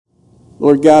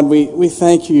Lord God, we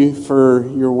thank you for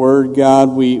your word, God.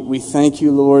 We thank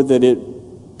you, Lord, that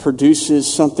it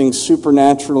produces something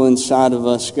supernatural inside of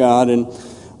us, God. And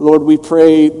Lord, we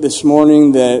pray this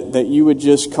morning that you would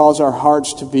just cause our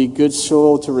hearts to be good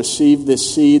soil to receive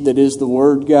this seed that is the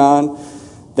word, God.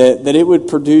 That it would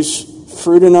produce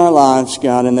fruit in our lives,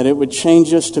 God, and that it would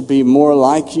change us to be more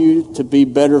like you, to be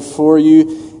better for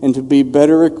you, and to be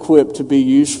better equipped to be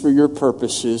used for your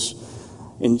purposes.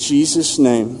 In Jesus'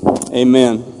 name,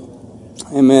 amen.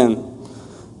 Amen.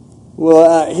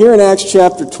 Well, here in Acts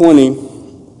chapter 20,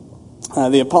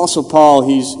 the Apostle Paul,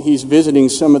 he's visiting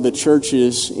some of the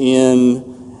churches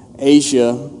in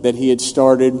Asia that he had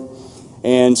started,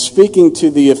 and speaking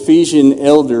to the Ephesian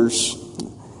elders,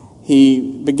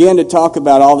 he began to talk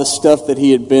about all the stuff that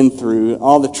he had been through,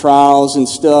 all the trials and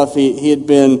stuff. He had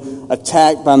been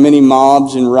attacked by many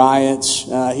mobs and riots.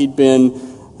 He'd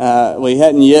been he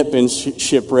hadn't yet been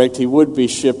shipwrecked. He would be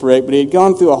shipwrecked, but he had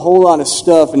gone through a whole lot of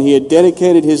stuff, and he had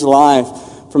dedicated his life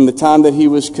from the time that he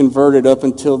was converted up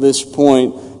until this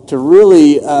point to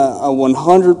really a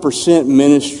 100%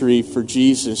 ministry for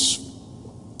Jesus.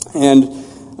 And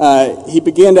he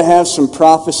began to have some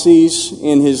prophecies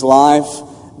in his life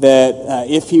that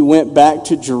if he went back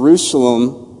to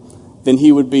Jerusalem, then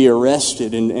he would be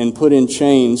arrested and put in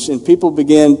chains. And people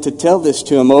began to tell this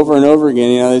to him over and over again.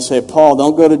 You know, they say, Paul,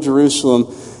 don't go to Jerusalem.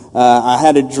 I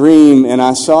had a dream and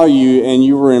I saw you and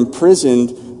you were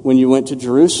imprisoned when you went to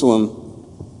Jerusalem.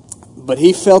 But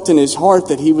he felt in his heart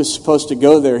that he was supposed to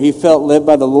go there. He felt led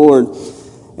by the Lord.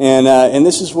 And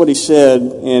this is what he said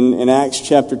in Acts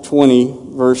chapter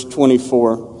 20, verse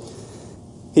 24.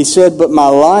 He said, but my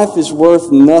life is worth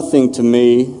nothing to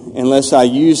me unless I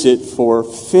use it for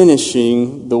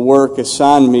finishing the work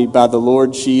assigned me by the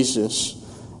Lord Jesus,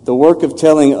 the work of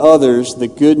telling others the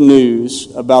good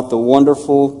news about the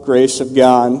wonderful grace of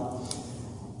God.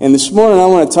 And this morning I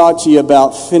want to talk to you about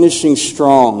finishing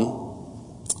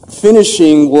strong.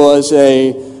 Finishing was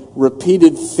a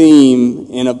repeated theme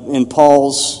in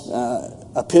Paul's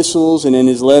epistles and in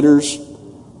his letters.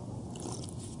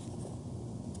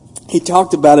 He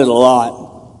talked about it a lot.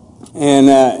 And,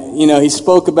 he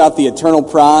spoke about the eternal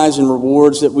prize and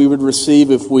rewards that we would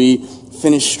receive if we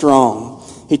finish strong.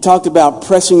 He talked about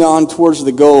pressing on towards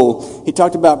the goal. He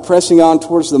talked about pressing on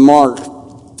towards the mark.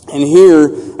 And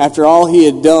here, after all he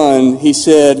had done, he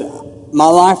said, my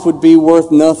life would be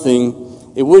worth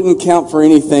nothing. It wouldn't count for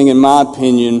anything, in my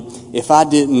opinion, if I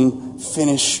didn't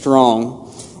finish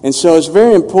strong. And so it's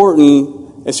very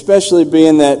important, especially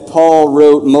being that Paul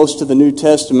wrote most of the New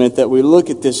Testament, that we look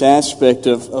at this aspect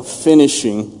of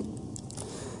finishing.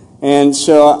 And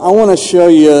so I want to show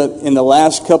you in the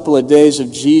last couple of days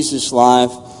of Jesus'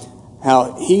 life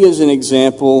how he is an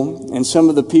example, and some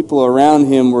of the people around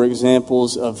him were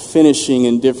examples of finishing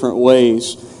in different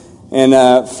ways.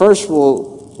 And first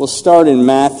we'll start in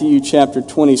Matthew chapter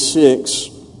 26,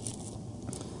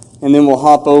 and then we'll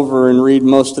hop over and read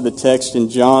most of the text in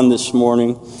John this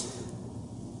morning.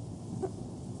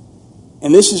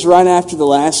 And this is right after the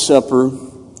Last Supper.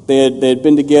 They had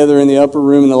been together in the upper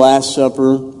room in the Last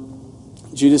Supper.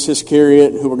 Judas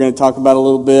Iscariot, who we're going to talk about a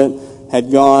little bit,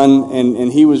 had gone,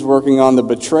 and he was working on the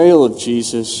betrayal of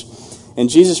Jesus. And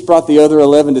Jesus brought the other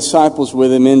 11 disciples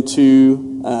with him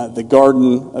into the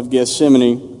Garden of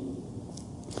Gethsemane.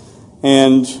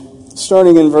 And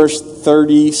starting in verse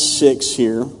 36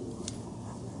 here,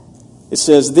 it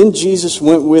says, then Jesus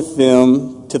went with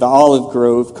them to the olive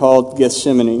grove called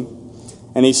Gethsemane.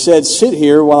 And he said, sit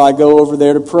here while I go over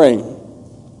there to pray.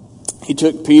 He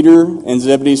took Peter and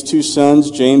Zebedee's two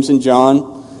sons, James and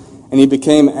John, and he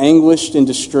became anguished in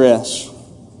distress.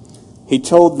 He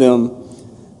told them,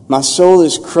 my soul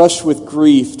is crushed with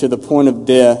grief to the point of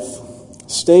death.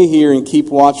 Stay here and keep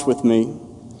watch with me.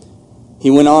 He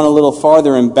went on a little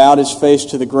farther and bowed his face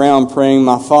to the ground, praying,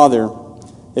 my Father,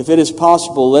 if it is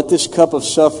possible, let this cup of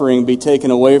suffering be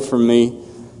taken away from me.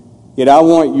 Yet I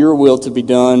want your will to be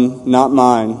done, not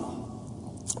mine.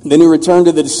 Then he returned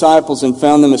to the disciples and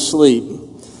found them asleep.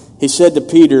 He said to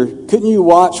Peter, couldn't you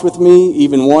watch with me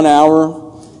even 1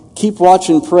 hour? Keep watch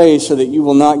and pray so that you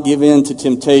will not give in to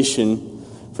temptation.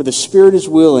 For the spirit is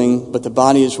willing, but the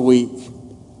body is weak.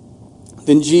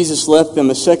 Then Jesus left them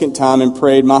a second time and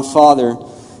prayed, my Father,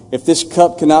 if this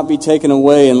cup cannot be taken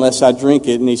away unless I drink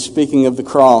it, and he's speaking of the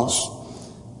cross,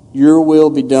 your will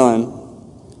be done.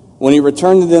 When he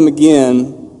returned to them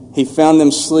again, he found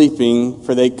them sleeping,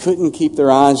 for they couldn't keep their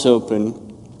eyes open.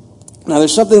 Now,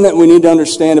 there's something that we need to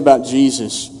understand about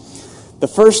Jesus. The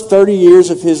first 30 years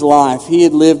of his life, he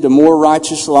had lived a more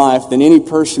righteous life than any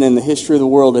person in the history of the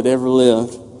world had ever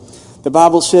lived. The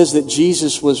Bible says that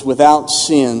Jesus was without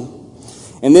sin.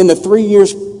 And then the 3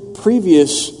 years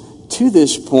previous to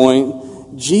this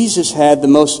point, Jesus had the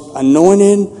most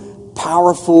anointed,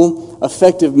 powerful,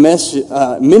 effective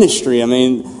ministry,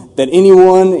 that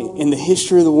anyone in the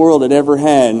history of the world had ever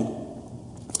had.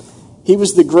 He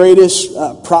was the greatest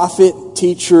prophet,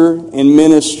 teacher, and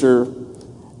minister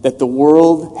that the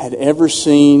world had ever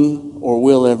seen or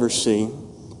will ever see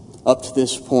up to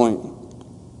this point.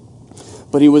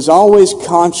 But he was always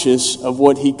conscious of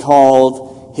what he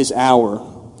called his hour.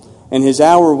 And his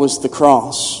hour was the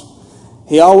cross.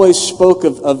 He always spoke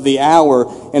of the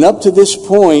hour. And up to this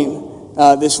point,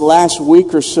 this last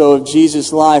week or so of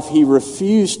Jesus' life, he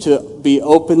refused to be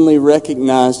openly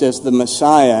recognized as the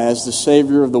Messiah, as the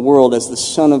Savior of the world, as the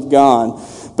Son of God.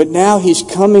 But now he's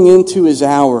coming into his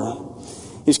hour.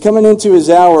 He's coming into his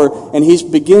hour, and he's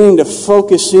beginning to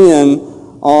focus in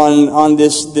on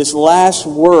this last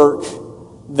work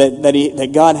that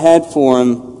God had for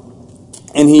him.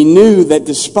 And he knew that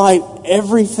despite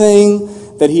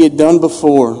everything that he had done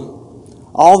before,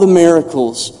 all the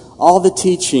miracles, all the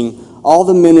teaching, all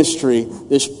the ministry,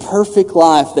 this perfect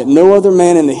life that no other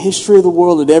man in the history of the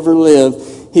world had ever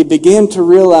lived, he began to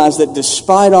realize that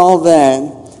despite all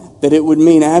that it would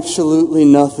mean absolutely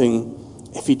nothing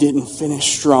if he didn't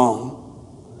finish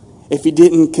strong, if he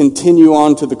didn't continue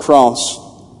on to the cross.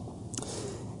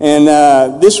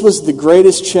 And this was the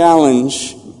greatest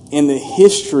challenge in the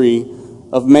history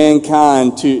of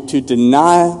mankind, to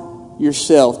deny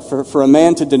yourself, for a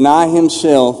man to deny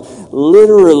himself,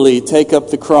 literally take up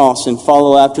the cross and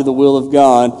follow after the will of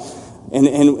God.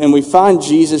 And we find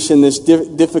Jesus in this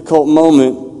difficult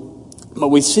moment, but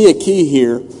we see a key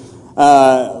here.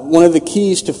 One of the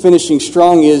keys to finishing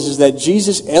strong is that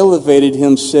Jesus elevated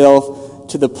himself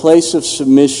to the place of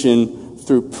submission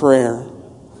through prayer.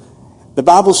 The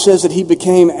Bible says that he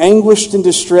became anguished and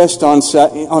distressed on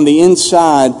the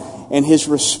inside, and his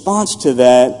response to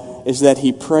that is that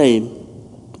he prayed.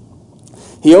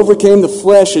 He overcame the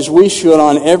flesh as we should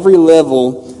on every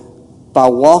level by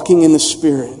walking in the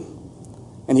Spirit.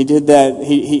 And he did that.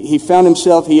 He found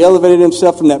himself, he elevated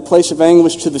himself from that place of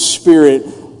anguish to the Spirit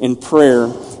in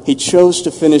prayer. He chose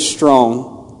to finish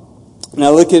strong.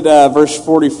 Now look at verse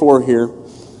 44 here.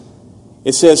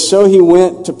 It says, "So he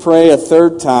went to pray a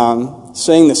third time,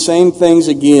 saying the same things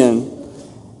again.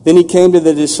 Then he came to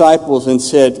the disciples and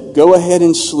said, 'Go ahead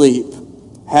and sleep,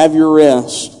 have your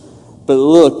rest. But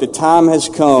look, the time has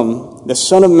come. The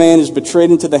Son of Man is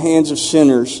betrayed into the hands of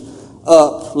sinners.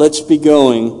 Up, let's be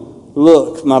going.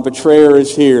 Look, my betrayer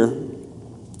is here.'"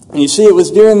 And you see, it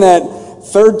was during that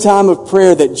third time of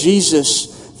prayer that Jesus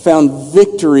found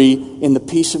victory in the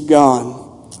peace of God.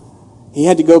 He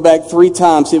had to go back 3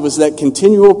 times. It was that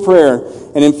continual prayer.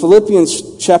 And in Philippians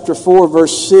chapter 4,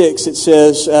 verse 6, it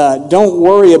says, "Don't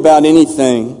worry about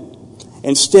anything.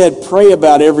 Instead, pray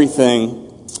about everything.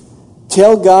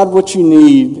 Tell God what you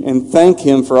need and thank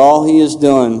Him for all He has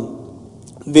done.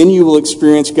 Then you will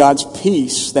experience God's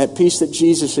peace, that peace that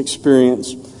Jesus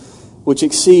experienced, which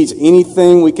exceeds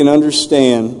anything we can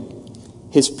understand.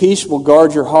 His peace will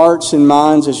guard your hearts and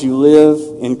minds as you live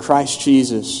in Christ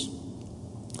Jesus."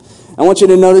 I want you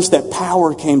to notice that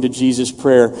power came to Jesus'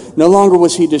 prayer. No longer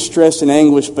was he distressed and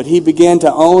anguished, but he began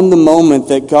to own the moment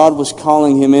that God was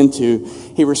calling him into.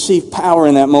 He received power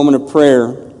in that moment of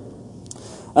prayer.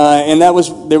 And there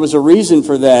was a reason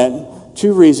for that.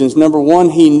 2 reasons. Number 1,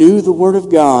 he knew the Word of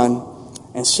God.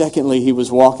 And secondly, he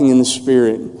was walking in the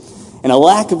Spirit. And a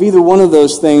lack of either one of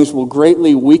those things will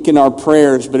greatly weaken our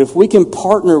prayers. But if we can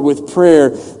partner with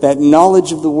prayer, that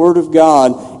knowledge of the Word of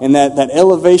God, and that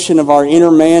elevation of our inner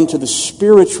man to the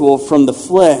spiritual from the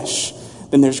flesh,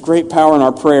 then there's great power in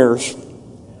our prayers.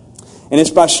 And it's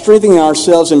by strengthening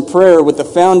ourselves in prayer with the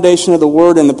foundation of the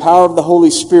Word and the power of the Holy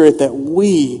Spirit that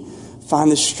we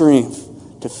find the strength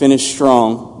to finish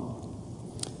strong.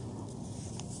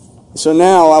 So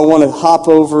now I want to hop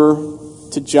over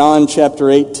to John chapter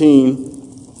 18,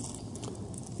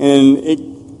 and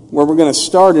where we're going to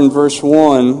start in verse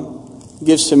 1,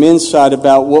 give some insight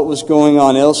about what was going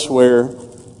on elsewhere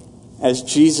as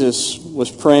Jesus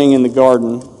was praying in the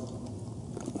garden.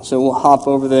 So we'll hop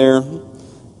over there.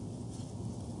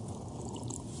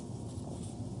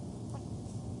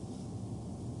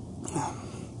 I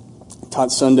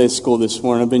taught Sunday school this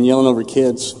morning. I've been yelling over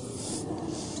kids.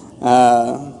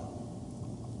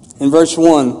 In verse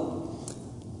 1,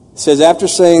 it says, "After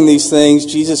saying these things,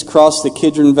 Jesus crossed the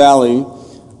Kidron Valley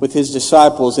with his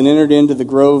disciples and entered into the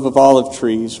grove of olive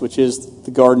trees, which is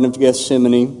the Garden of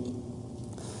Gethsemane.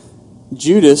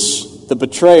 Judas, the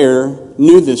betrayer,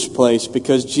 knew this place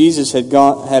because Jesus had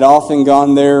often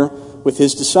gone there with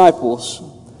his disciples.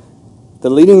 The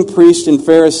leading priests and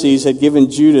Pharisees had given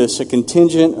Judas a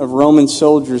contingent of Roman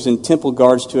soldiers and temple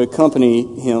guards to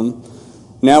accompany him.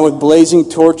 Now with blazing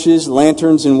torches,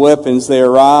 lanterns, and weapons, they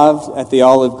arrived at the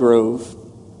olive grove.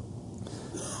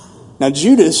 Now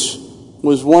Judas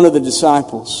was one of the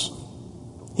disciples.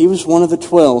 He was one of the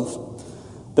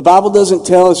 12. The Bible doesn't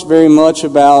tell us very much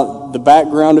about the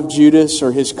background of Judas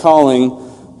or his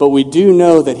calling, but we do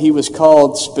know that he was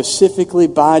called specifically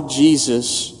by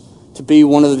Jesus to be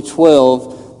one of the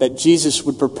 12 that Jesus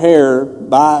would prepare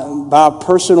by a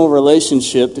personal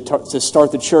relationship to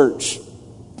start the church.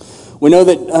 We know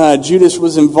that Judas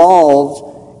was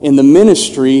involved in the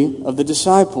ministry of the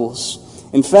disciples.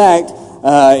 In fact,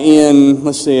 in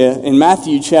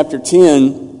Matthew chapter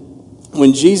 10,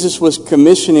 when Jesus was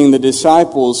commissioning the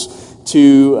disciples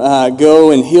to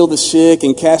go and heal the sick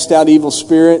and cast out evil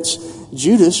spirits,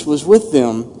 Judas was with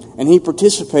them, and he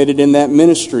participated in that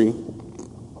ministry.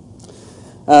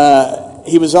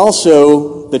 He was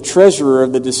also the treasurer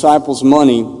of the disciples'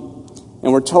 money.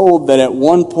 And we're told that at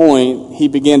one point he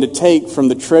began to take from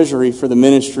the treasury for the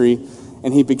ministry,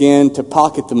 and he began to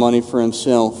pocket the money for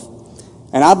himself.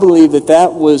 And I believe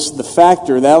that was the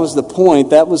factor, that was the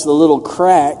point, that was the little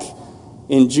crack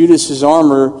in Judas's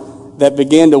armor that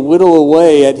began to whittle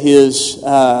away at his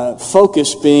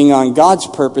focus being on God's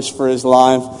purpose for his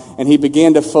life, and he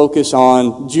began to focus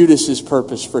on Judas's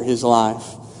purpose for his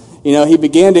life. You know, he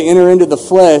began to enter into the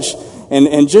flesh,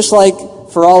 and just like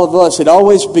for all of us, it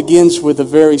always begins with a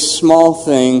very small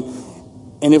thing,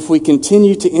 and if we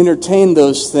continue to entertain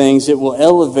those things, it will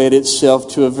elevate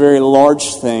itself to a very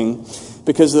large thing.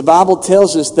 Because the Bible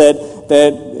tells us that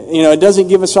it doesn't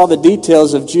give us all the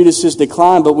details of Judas's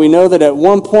decline, but we know that at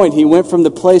one point he went from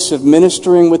the place of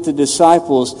ministering with the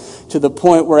disciples to the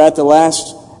point where at the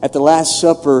Last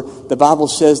Supper, the Bible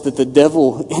says that the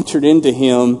devil entered into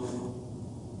him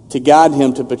to guide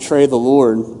him to betray the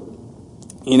Lord.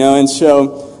 And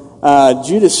so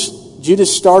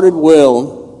Judas started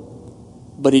well,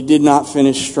 but he did not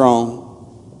finish strong.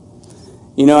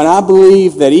 And I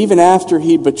believe that even after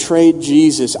he betrayed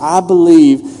Jesus, I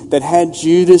believe that had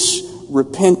Judas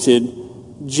repented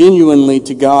genuinely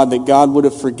to God, that God would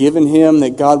have forgiven him,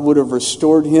 that God would have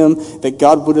restored him, that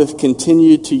God would have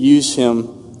continued to use him.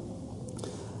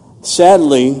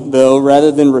 Sadly, though,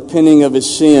 rather than repenting of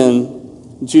his sin,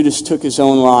 Judas took his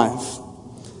own life.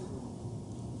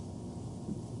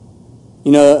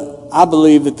 I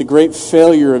believe that the great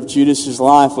failure of Judas's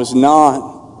life was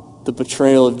not the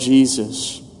betrayal of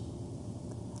Jesus.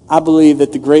 I believe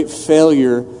that the great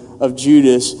failure of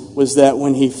Judas was that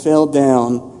when he fell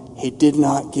down, he did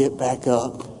not get back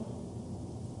up.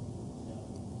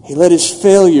 He let his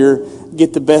failure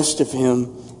get the best of him,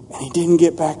 and he didn't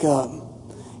get back up.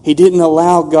 He didn't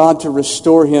allow God to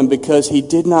restore him because he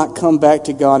did not come back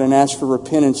to God and ask for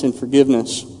repentance and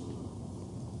forgiveness.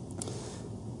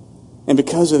 And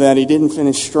because of that, he didn't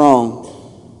finish strong.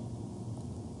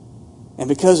 And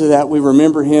because of that, we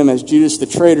remember him as Judas the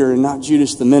traitor and not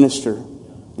Judas the minister.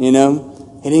 He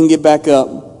didn't get back up.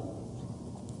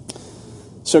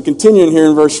 So continuing here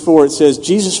in verse 4, it says,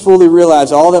 Jesus fully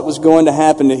realized all that was going to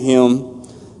happen to him,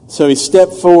 so he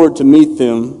stepped forward to meet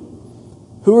them.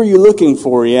 Who are you looking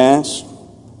for, he asked.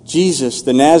 Jesus,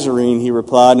 the Nazarene, he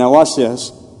replied. Now watch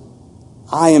this.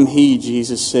 I am he,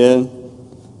 Jesus said.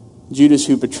 Judas,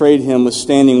 who betrayed him, was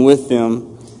standing with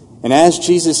them. And as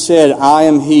Jesus said, I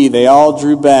am he, they all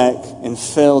drew back and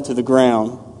fell to the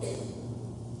ground.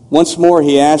 Once more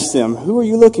he asked them, who are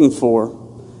you looking for?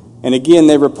 And again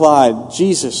they replied,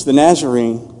 Jesus, the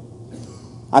Nazarene.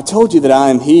 I told you that I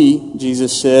am he,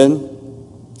 Jesus said.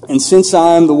 And since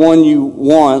I am the one you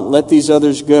want, let these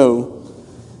others go.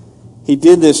 He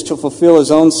did this to fulfill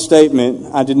his own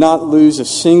statement, I did not lose a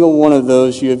single one of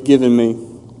those you have given me.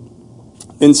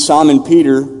 Then Simon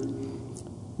Peter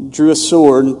drew a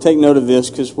sword, and take note of this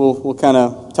because we'll kind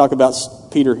of talk about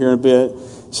Peter here in a bit.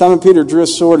 Simon Peter drew a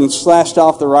sword and slashed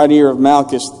off the right ear of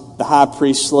Malchus, the high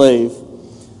priest's slave.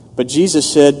 But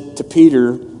Jesus said to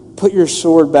Peter, put your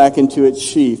sword back into its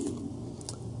sheath.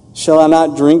 Shall I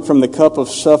not drink from the cup of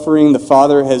suffering the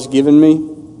Father has given me?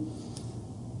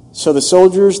 So the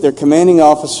soldiers, their commanding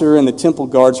officer, and the temple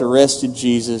guards arrested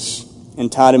Jesus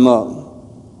and tied him up.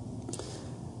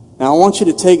 Now I want you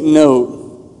to take note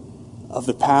of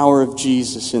the power of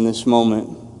Jesus in this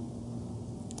moment.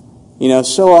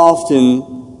 So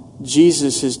often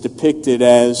Jesus is depicted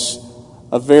as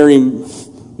a very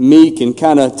meek and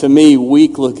kind of, to me,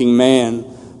 weak-looking man.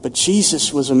 But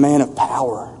Jesus was a man of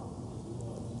power.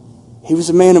 He was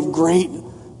a man of great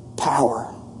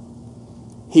power.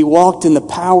 He walked in the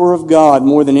power of God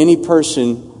more than any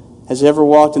person has ever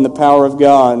walked in the power of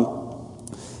God.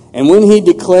 And when he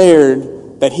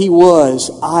declared that he was,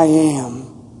 I am,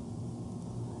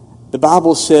 the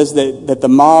Bible says that the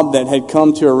mob that had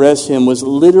come to arrest him was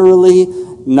literally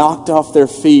knocked off their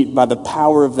feet by the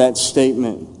power of that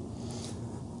statement.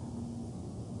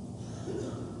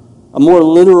 A more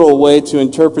literal way to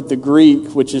interpret the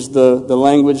Greek, which is the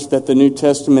language that the New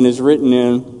Testament is written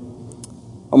in,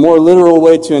 a more literal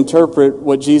way to interpret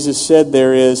what Jesus said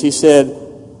there is, he said,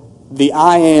 the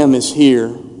I am is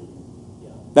here.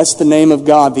 That's the name of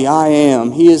God, the I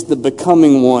am. He is the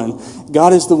becoming one.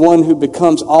 God is the one who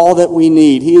becomes all that we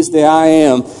need. He is the I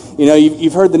am. You know,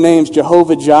 you've heard the names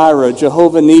Jehovah Jireh,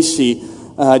 Jehovah Nisi,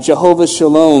 Jehovah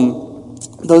Shalom.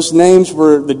 Those names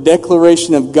were the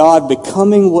declaration of God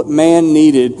becoming what man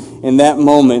needed in that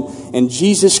moment. And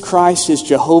Jesus Christ is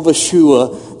Jehovah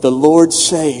Shua, the Lord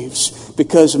saves.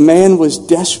 Because man was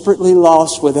desperately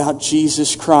lost without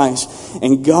Jesus Christ.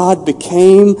 And God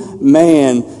became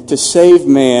man to save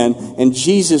man. And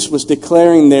Jesus was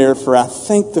declaring there for, I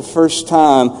think, the first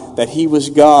time that he was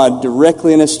God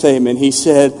directly in a statement. He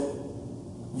said,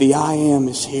 the I am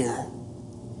is here.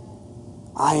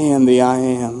 I am the I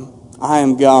am. I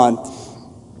am God.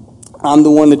 I'm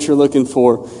the one that you're looking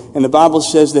for. And the Bible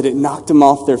says that it knocked them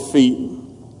off their feet.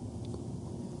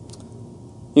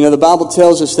 You know, the Bible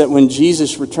tells us that when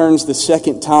Jesus returns the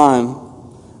second time,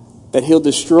 that he'll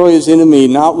destroy his enemy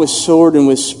not with sword and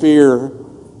with spear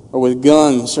or with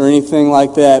guns or anything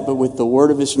like that, but with the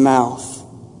word of his mouth.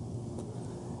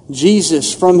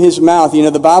 Jesus, from his mouth, you know,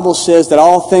 the Bible says that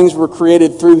all things were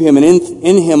created through him, and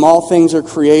in him all things are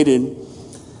created.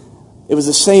 It was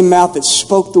the same mouth that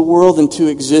spoke the world into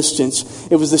existence.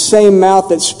 It was the same mouth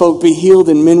that spoke, be healed,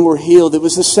 and men were healed. It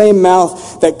was the same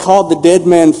mouth that called the dead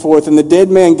man forth, and the dead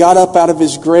man got up out of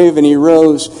his grave and he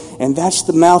rose. And that's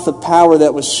the mouth of power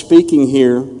that was speaking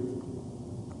here.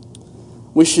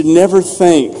 We should never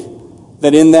think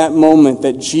that in that moment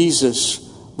that Jesus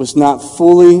was not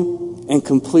fully and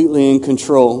completely in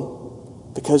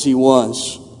control, because he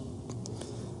was.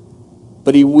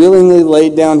 But he willingly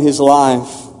laid down his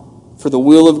life for the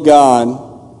will of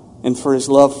God and for his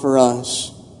love for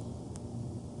us.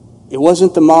 It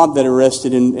wasn't the mob that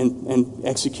arrested and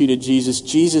executed Jesus.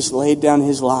 Jesus laid down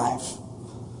his life.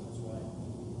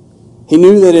 He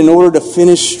knew that in order to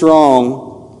finish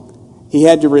strong, he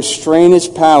had to restrain his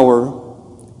power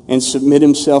and submit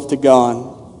himself to God.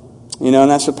 You know,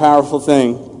 and that's a powerful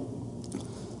thing.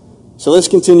 So let's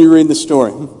continue reading the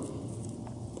story.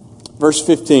 Verse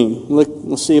 15.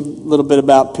 We'll see a little bit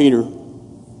about Peter.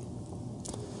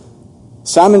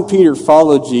 Simon Peter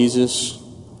followed Jesus,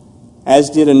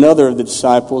 as did another of the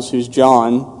disciples, who's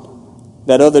John.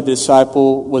 That other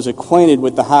disciple was acquainted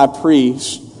with the high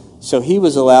priest, so he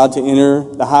was allowed to enter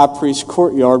the high priest's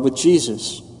courtyard with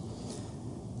Jesus.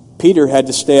 Peter had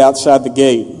to stay outside the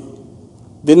gate.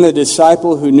 Then the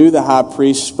disciple who knew the high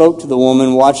priest spoke to the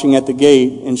woman watching at the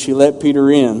gate, and she let Peter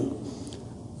in.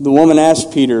 The woman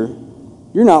asked Peter,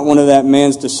 "You're not one of that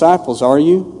man's disciples, are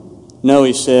you?" "No,"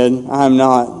 he said, "I am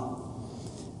not."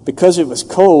 Because it was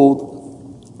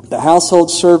cold, the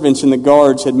household servants and the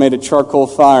guards had made a charcoal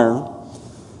fire.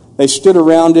 They stood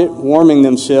around it, warming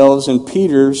themselves, and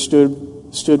Peter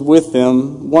stood with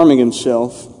them, warming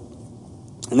himself.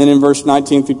 And then in verse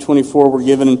 19 through 24, we're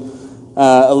given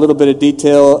a little bit of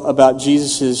detail about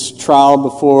Jesus' trial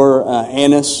before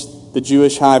Annas, the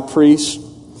Jewish high priest.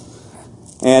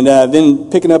 And then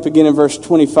picking up again in verse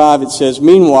 25, it says,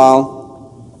 "Meanwhile,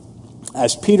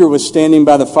 as Peter was standing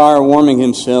by the fire warming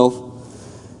himself,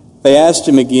 they asked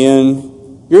him again,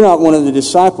 'You're not one of the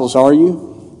disciples, are you?'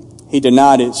 He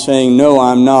denied it, saying, 'No,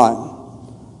 I'm not.'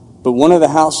 But one of the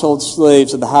household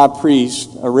slaves of the high priest,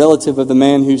 a relative of the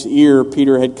man whose ear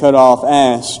Peter had cut off,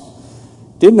 asked,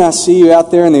 'Didn't I see you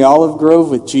out there in the olive grove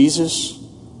with Jesus?'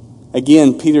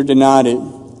 Again, Peter denied it,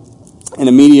 and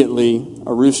immediately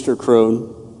a rooster crowed."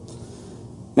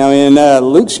 Now in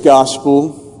Luke's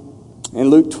gospel, in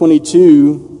Luke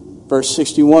 22, verse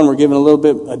 61, we're given a little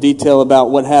bit of detail about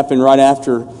what happened right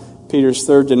after Peter's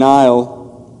third denial.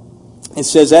 It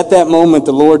says, "At that moment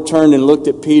the Lord turned and looked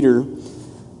at Peter.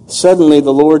 Suddenly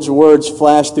the Lord's words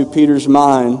flashed through Peter's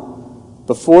mind,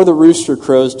 'Before the rooster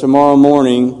crows tomorrow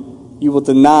morning, you will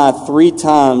deny 3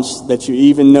 times that you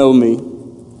even know me.'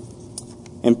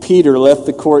 And Peter left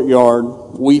the courtyard,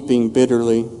 weeping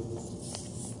bitterly."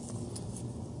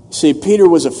 See, Peter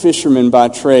was a fisherman by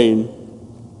trade.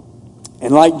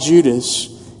 And like Judas,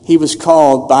 he was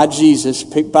called by Jesus,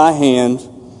 picked by hand,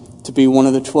 to be one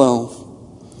of the 12.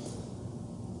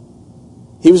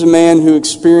 He was a man who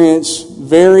experienced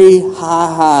very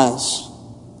high highs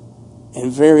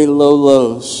and very low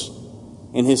lows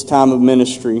in his time of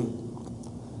ministry.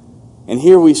 And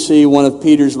here we see one of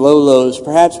Peter's low lows,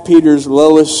 perhaps Peter's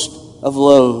lowest of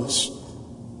lows,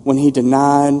 when he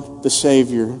denied the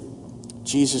Savior,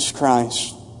 Jesus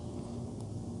Christ.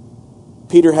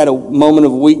 Peter had a moment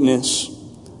of weakness,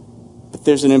 but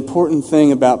there's an important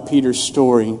thing about Peter's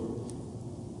story.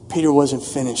 Peter wasn't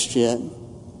finished yet.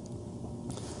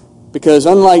 Because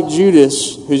unlike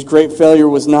Judas, whose great failure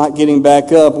was not getting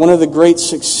back up, one of the great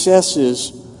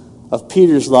successes of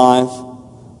Peter's life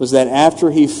was that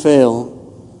after he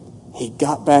fell, he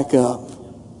got back up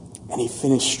and he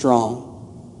finished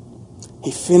strong.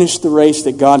 He finished the race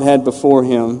that God had before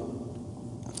him.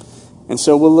 And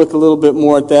so we'll look a little bit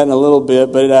more at that in a little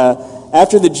bit. But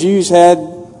after the Jews had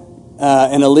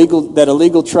that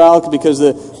illegal trial, because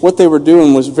what they were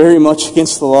doing was very much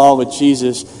against the law with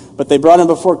Jesus. But they brought him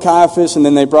before Caiaphas, and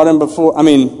then they brought him before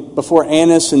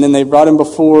Annas, and then they brought him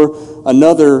before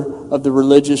another of the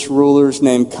religious rulers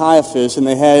named Caiaphas, and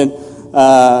they had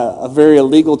a very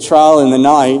illegal trial in the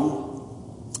night.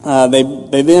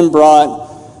 They then brought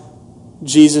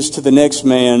Jesus to the next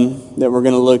man that we're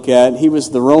going to look at. He was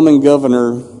the Roman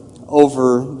governor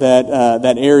over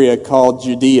that area called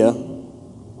Judea.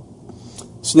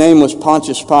 His name was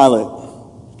Pontius Pilate.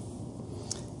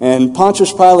 And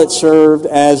Pontius Pilate served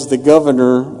as the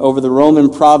governor over the Roman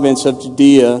province of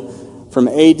Judea from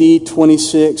AD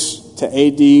 26 to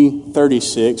AD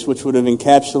 36, which would have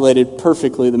encapsulated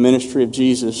perfectly the ministry of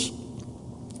Jesus,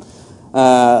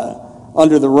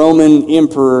 under the Roman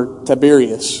Emperor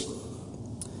Tiberius.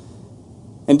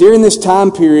 And during this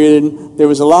time period, there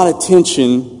was a lot of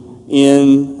tension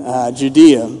in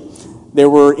Judea. There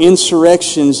were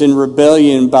insurrections and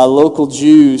rebellion by local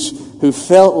Jews who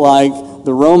felt like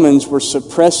the Romans were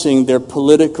suppressing their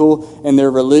political and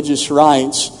their religious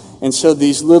rights. And so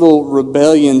these little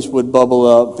rebellions would bubble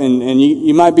up. And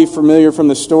you might be familiar from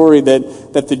the story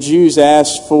that the Jews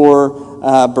asked for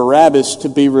Barabbas to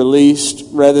be released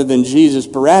rather than Jesus.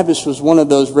 Barabbas was one of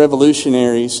those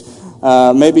revolutionaries.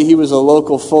 Maybe he was a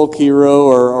local folk hero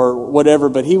or whatever,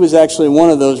 but he was actually one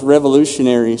of those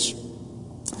revolutionaries.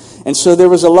 And so there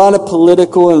was a lot of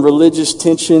political and religious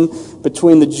tension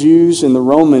between the Jews and the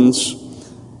Romans.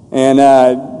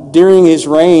 And during his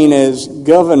reign as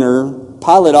governor,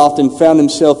 Pilate often found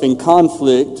himself in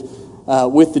conflict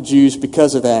with the Jews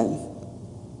because of that.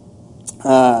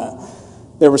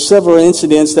 There were several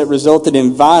incidents that resulted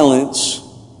in violence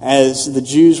as the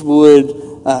Jews would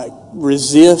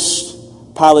resist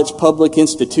Pilate's public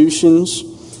institutions.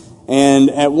 And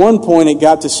at one point it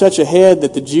got to such a head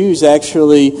that the Jews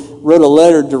actually wrote a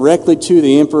letter directly to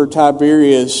the Emperor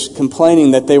Tiberius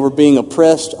complaining that they were being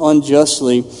oppressed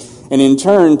unjustly. And in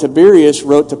turn, Tiberius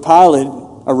wrote to Pilate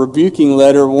a rebuking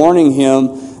letter warning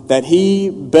him that he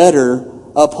better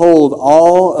uphold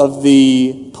all of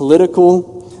the political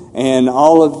and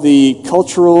all of the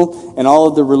cultural and all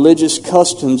of the religious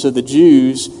customs of the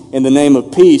Jews in the name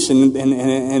of peace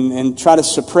and try to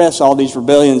suppress all these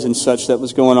rebellions and such that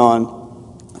was going on.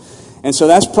 And so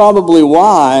that's probably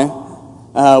why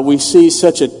we see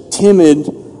such a timid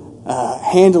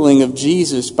handling of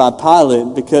Jesus by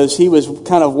Pilate, because he was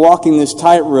kind of walking this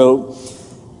tightrope,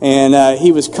 and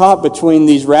he was caught between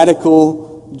these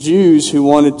radical Jews who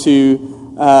wanted to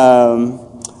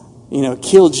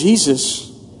kill Jesus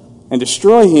and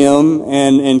destroy him,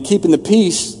 and keeping the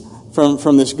peace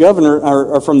from this governor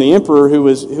or from the emperor who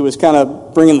was kind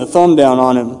of bringing the thumb down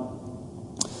on him.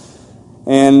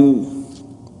 And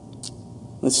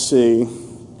let's see.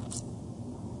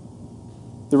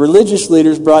 The religious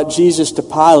leaders brought Jesus to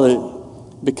Pilate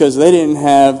because they didn't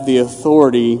have the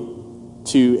authority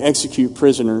to execute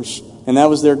prisoners, and that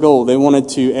was their goal. They wanted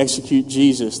to execute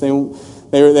Jesus. They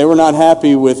were not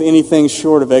happy with anything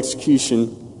short of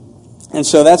execution. And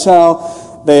so that's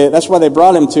why they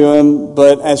brought him to him.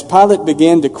 But as Pilate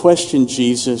began to question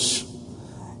Jesus,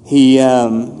 he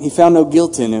found no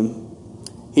guilt in him.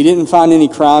 He didn't find any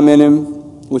crime in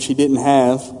him, which he didn't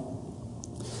have.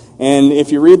 And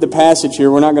if you read the passage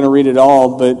here, we're not going to read it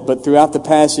all, but throughout the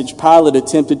passage, Pilate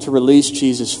attempted to release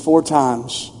Jesus 4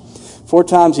 times. 4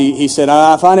 times he said,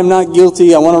 I find him not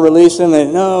guilty, I want to release him.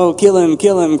 And, no, kill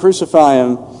him, crucify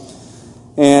him.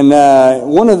 And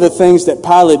one of the things that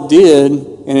Pilate did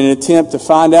in an attempt to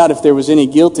find out if there was any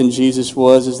guilt in Jesus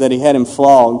is that he had him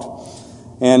flogged.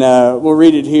 And we'll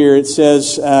read it here. It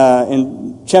says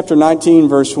in chapter 19,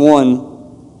 verse 1,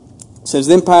 it says,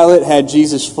 Then Pilate had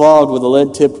Jesus flogged with a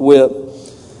lead-tipped whip.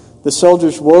 The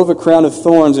soldiers wove a crown of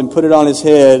thorns and put it on his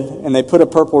head, and they put a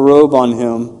purple robe on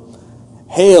him.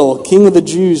 Hail, King of the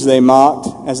Jews, they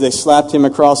mocked, as they slapped him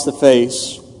across the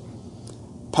face.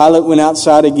 Pilate went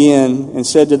outside again and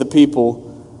said to the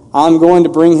people, I'm going to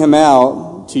bring him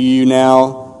out to you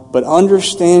now, but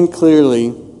understand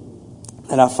clearly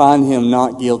that I find him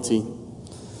not guilty."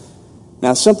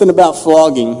 Now, something about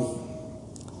flogging.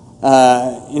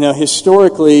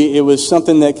 Historically, it was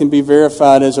something that can be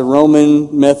verified as a Roman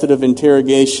method of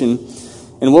interrogation.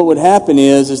 And what would happen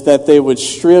is that they would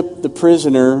strip the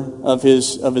prisoner of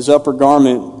his upper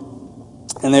garment,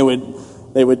 and they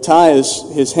would tie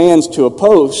his hands to a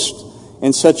post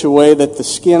in such a way that the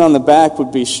skin on the back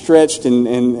would be stretched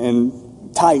and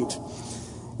tight.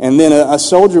 And then a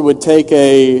soldier would take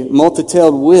a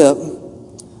multi-tailed whip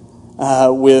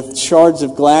with shards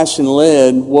of glass and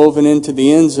lead woven into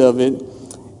the ends of it,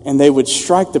 and they would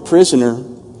strike the prisoner,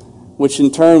 which in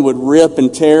turn would rip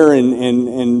and tear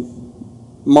and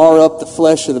mar up the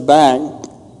flesh of the back.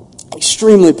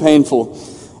 Extremely painful,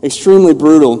 extremely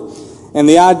brutal. And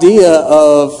the idea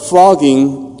of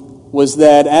flogging was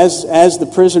that as the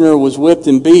prisoner was whipped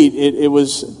and beat,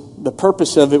 the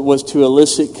purpose of it was to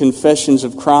elicit confessions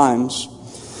of crimes.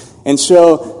 And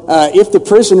so if the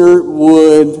prisoner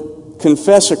would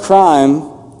confess a crime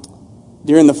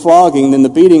during the flogging, then the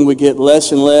beating would get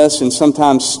less and less and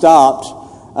sometimes stopped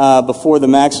before the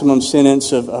maximum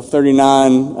sentence of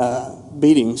 39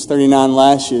 beatings, 39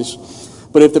 lashes.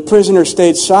 But if the prisoner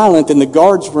stayed silent, then the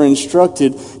guards were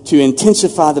instructed to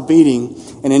intensify the beating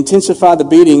in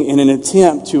an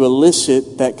attempt to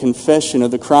elicit that confession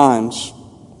of the crimes.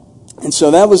 And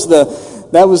so that was the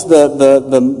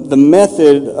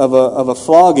method of a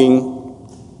flogging.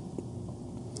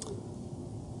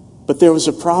 But there was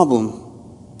a problem.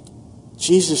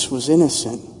 Jesus was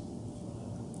innocent.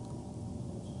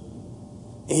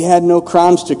 He had no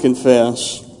crimes to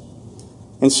confess.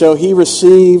 And so he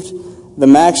received the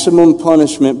maximum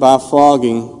punishment by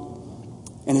flogging.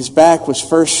 And his back was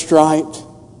first striped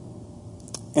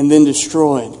and then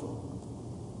destroyed.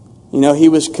 He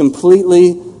was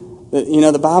completely,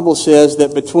 the Bible says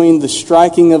that between the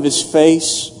striking of his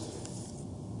face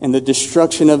and the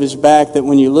destruction of his back, that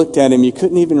when you looked at him, you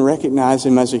couldn't even recognize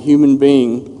him as a human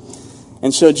being.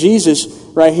 And so Jesus,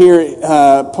 right here,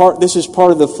 this is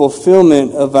part of the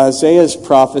fulfillment of Isaiah's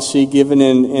prophecy given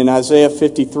in Isaiah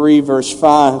 53, verse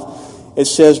 5. It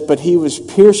says, "But he was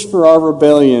pierced for our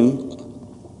rebellion.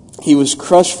 He was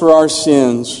crushed for our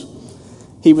sins.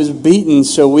 He was beaten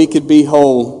so we could be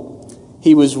whole.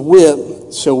 He was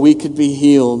whipped so we could be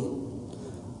healed.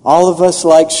 All of us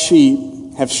like sheep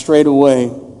have strayed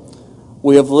away.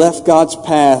 We have left God's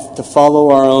path to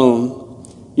follow our own.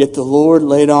 Yet the Lord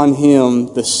laid on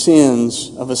him the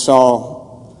sins of us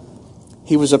all.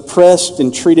 He was oppressed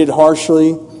and treated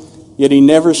harshly, yet he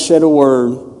never said a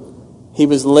word. He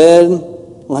was led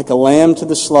like a lamb to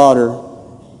the slaughter,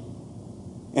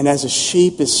 and as a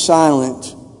sheep is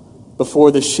silent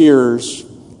before the shearers,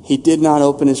 he did not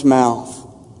open his mouth."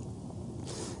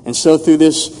 And so through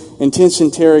this intense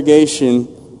interrogation,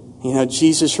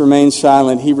 Jesus remained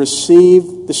silent. He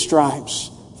received the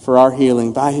stripes for our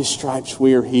healing. By his stripes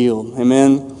we are healed.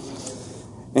 Amen.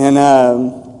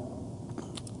 And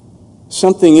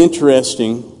something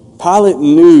interesting. Pilate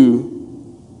knew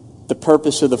the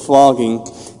purpose of the flogging.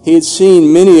 He had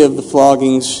seen many of the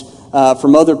floggings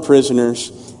from other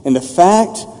prisoners. And the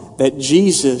fact that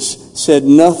Jesus said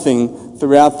nothing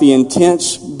throughout the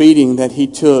intense beating that he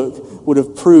took would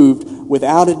have proved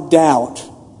without a doubt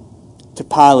to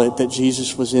Pilate that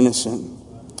Jesus was innocent.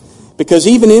 Because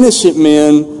even innocent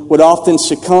men would often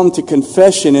succumb to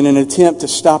confession in an attempt to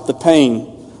stop the pain.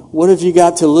 What have you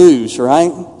got to lose,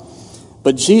 right?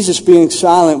 But Jesus being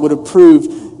silent would have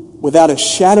proved without a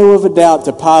shadow of a doubt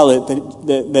to Pilate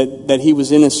that he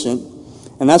was innocent.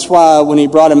 And that's why when he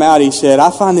brought him out, he said, "I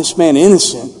find this man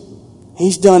innocent.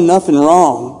 He's done nothing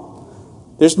wrong.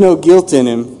 There's no guilt in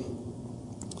him."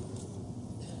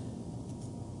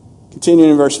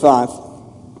 Continuing in verse 5.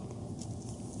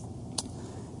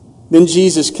 "Then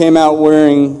Jesus came out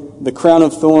wearing the crown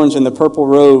of thorns and the purple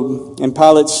robe, and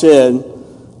Pilate said,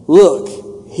 'Look,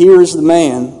 here is the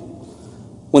man.'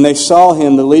 When they saw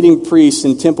him, the leading priests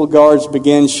and temple guards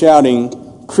began shouting,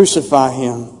 'Crucify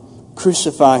him!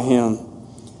 Crucify him!'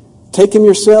 'Take him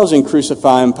yourselves and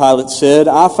crucify him,' Pilate said.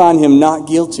 'I find him not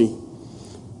guilty.'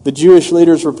 The Jewish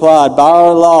leaders replied, 'By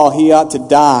our law he ought to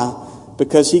die,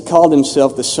 because he called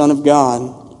himself the Son of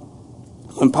God.'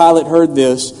 When Pilate heard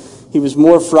this, he was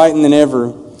more frightened than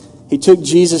ever. He took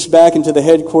Jesus back into the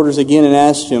headquarters again and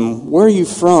asked him, 'Where are you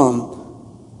from?'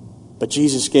 But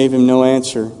Jesus gave him no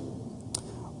answer.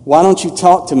 'Why don't you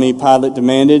talk to me?' Pilate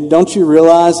demanded. 'Don't you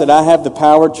realize that I have the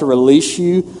power to release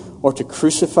you or to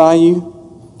crucify you?'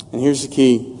 And here's the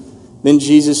key. Then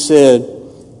Jesus said,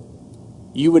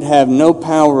 'You would have no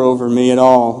power over me at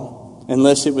all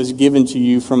unless it was given to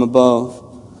you from above.'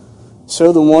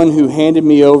 so the one who handed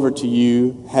me over to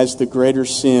you has the greater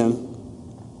sin."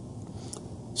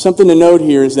 Something to note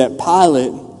here is that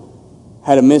Pilate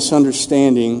had a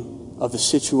misunderstanding of the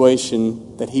situation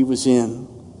that he was in.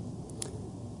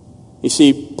 You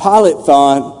see, Pilate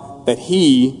thought that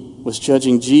he was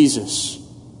judging Jesus,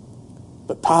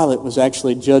 but Pilate was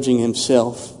actually judging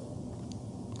himself.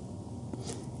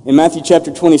 In Matthew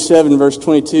chapter 27, verse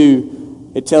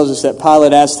 22, it tells us that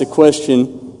Pilate asked the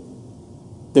question,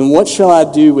 "Then what shall I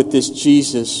do with this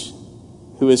Jesus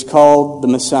who is called the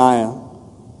Messiah?"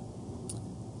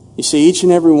 You see, each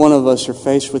and every one of us are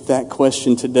faced with that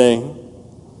question today.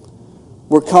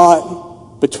 We're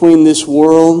caught between this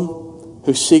world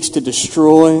who seeks to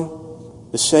destroy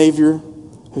the Savior,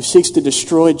 who seeks to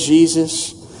destroy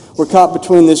Jesus. We're caught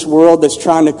between this world that's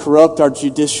trying to corrupt our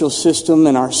judicial system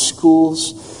and our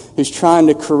schools, who's trying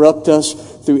to corrupt us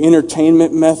through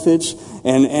entertainment methods,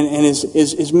 and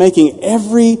is making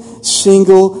every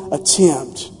single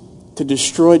attempt to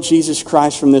destroy Jesus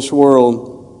Christ from this world.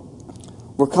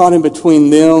 We're caught in between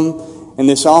them and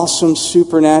this awesome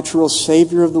supernatural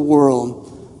Savior of the world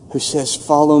who says,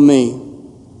 "Follow me."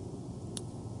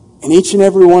 And each and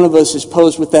every one of us is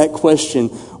posed with that question,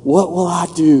 what will I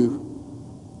do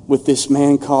with this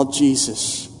man called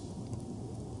Jesus?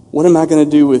 What am I going to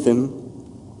do with him?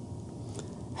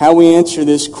 How we answer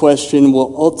this question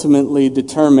will ultimately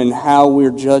determine how we're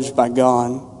judged by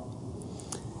God.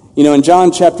 You know, in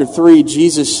John chapter 3,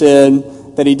 Jesus said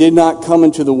that he did not come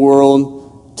into the world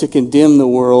to condemn the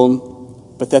world,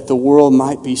 but that the world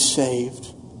might be saved.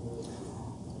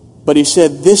 But he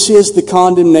said, "This is the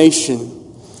condemnation,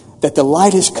 that the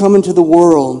light has come into the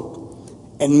world,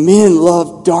 and men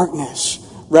love darkness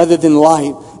rather than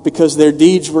light, because their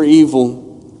deeds were evil."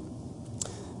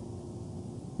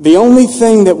 The only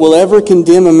thing that will ever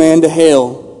condemn a man to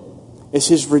hell is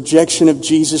his rejection of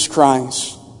Jesus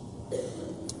Christ.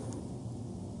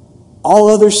 All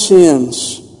other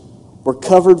sins were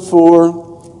covered for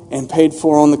and paid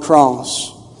for on the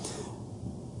cross.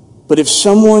 But if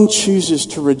someone chooses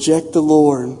to reject the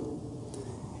Lord,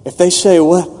 if they say,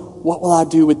 what will I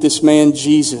do with this man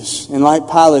Jesus? And like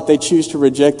Pilate, they choose to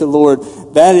reject the Lord.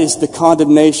 That is the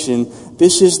condemnation.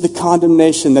 This is the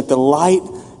condemnation, that the light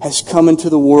has come into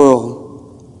the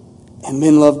world, and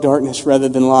men love darkness rather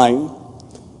than light.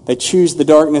 They choose the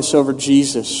darkness over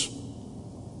Jesus.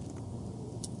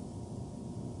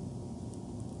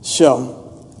 So,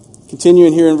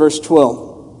 continuing here in verse 12.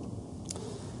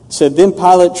 It said, "Then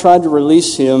Pilate tried to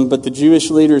release him, but the Jewish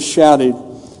leaders shouted,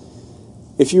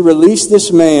 'If you release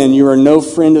this man, you are no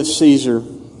friend of Caesar.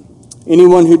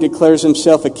 Anyone who declares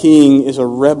himself a king is a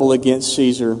rebel against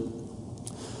Caesar.'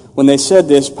 When they said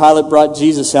this, Pilate brought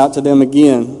Jesus out to them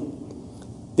again.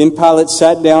 Then Pilate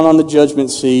sat down on the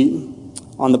judgment seat,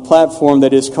 on the platform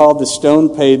that is called the stone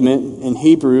pavement, in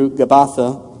Hebrew,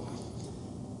 Gabbatha.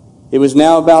 It was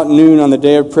now about noon on the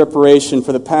day of preparation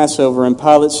for the Passover, and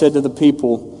Pilate said to the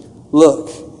people, 'Look,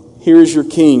 here is your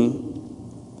king.'"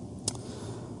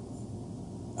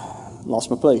 Lost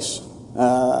my place.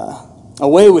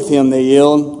 "Away with him," they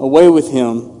yelled. "Away with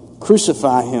him.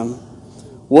 Crucify him."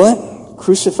 "What?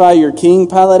 Crucify your king?"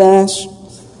 Pilate asked.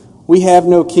 "We have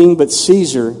no king but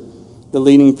Caesar," the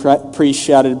leading priest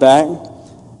shouted back.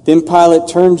 Then Pilate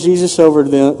turned Jesus over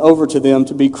to them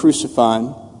to be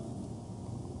crucified.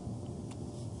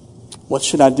 What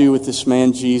should I do with this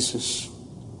man Jesus?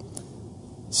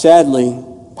 Sadly,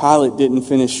 Pilate didn't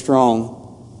finish strong.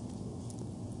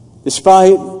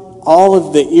 Despite all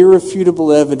of the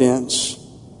irrefutable evidence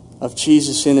of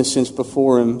Jesus' innocence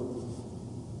before him,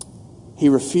 he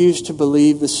refused to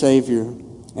believe the Savior,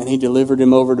 and he delivered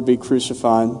him over to be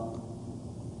crucified.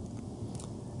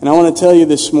 And I want to tell you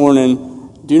this morning,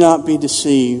 do not be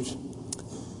deceived.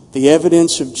 The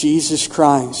evidence of Jesus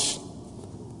Christ,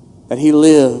 that he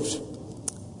lived,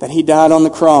 that he died on the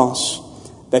cross,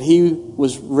 that he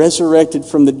was resurrected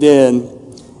from the dead,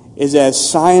 is as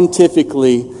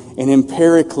scientifically and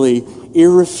empirically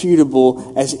irrefutable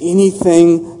as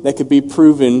anything that could be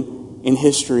proven in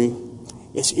history.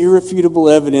 It's irrefutable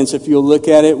evidence if you'll look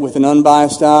at it with an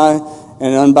unbiased eye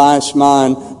and an unbiased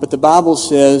mind. But the Bible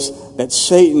says that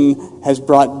Satan has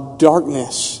brought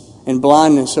darkness and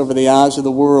blindness over the eyes of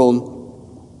the world.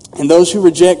 And those who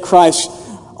reject Christ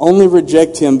only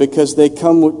reject him because they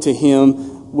come to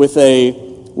him with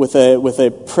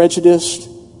a prejudiced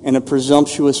and a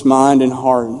presumptuous mind and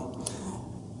heart.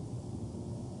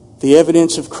 The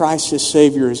evidence of Christ as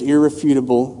Savior is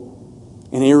irrefutable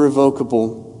and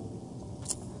irrevocable.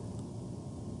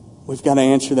 We've got to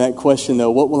answer that question,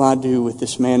 though. What will I do with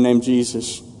this man named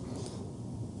Jesus?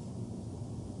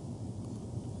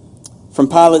 From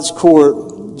Pilate's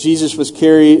court, Jesus was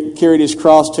carried his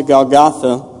cross to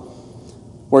Golgotha,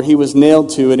 where he was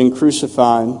nailed to it and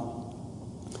crucified.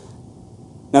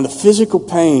 Now the physical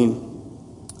pain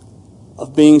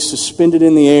of being suspended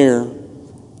in the air,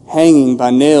 hanging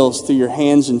by nails through your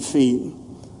hands and feet,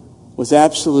 was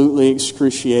absolutely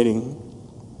excruciating.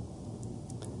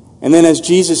 And then as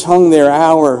Jesus hung there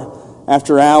hour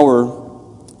after hour,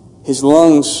 his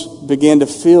lungs began to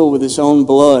fill with his own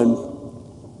blood,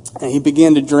 and he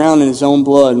began to drown in his own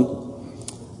blood.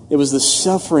 It was the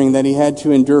suffering that he had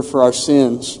to endure for our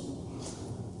sins.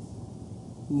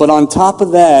 But on top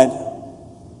of that,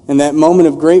 in that moment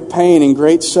of great pain and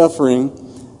great suffering,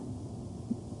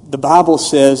 the Bible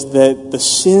says that the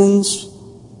sins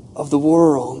of the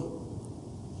world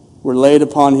were laid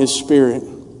upon his Spirit.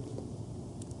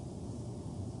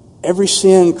 Every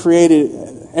sin committed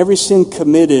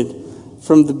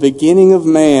from the beginning of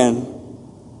man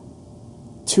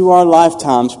to our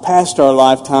lifetimes, past our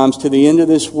lifetimes, to the end of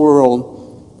this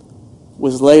world,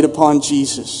 was laid upon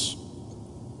Jesus.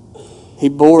 He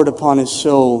bore it upon his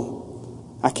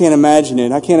soul. I can't imagine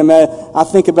it. I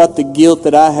think about the guilt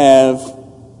that I have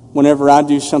whenever I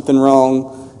do something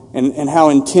wrong, and how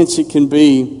intense it can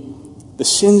be. The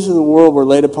sins of the world were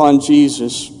laid upon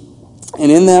Jesus.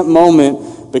 And in that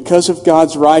moment, because of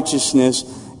God's righteousness,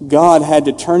 God had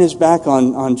to turn his back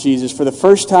on Jesus. For the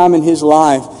first time in his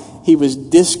life, he was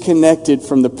disconnected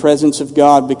from the presence of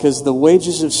God, because the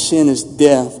wages of sin is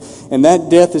death. And that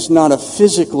death is not a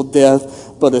physical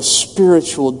death, but a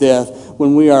spiritual death.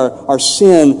 When our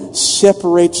sin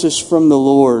separates us from the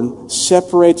Lord,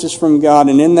 separates us from God.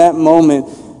 And in that moment,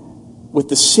 with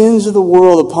the sins of the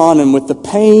world upon him, with the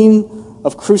pain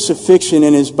of crucifixion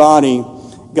in his body,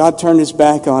 God turned his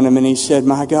back on him and he said,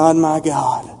 my God,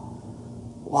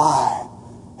 why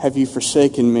have you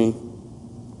forsaken me?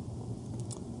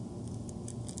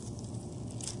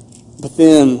 But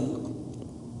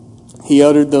then he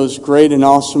uttered those great and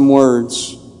awesome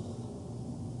words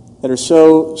that are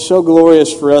so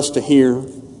glorious for us to hear.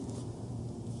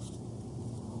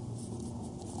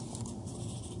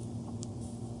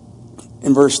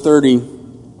 In verse 30,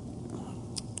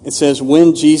 it says,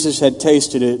 when Jesus had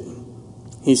tasted it,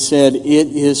 he said, it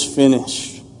is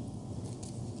finished.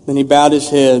 Then he bowed his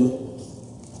head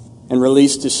and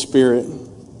released his spirit.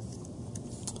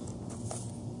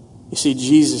 You see,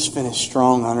 Jesus finished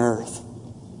strong on earth.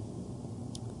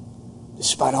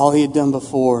 Despite all he had done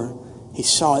before, he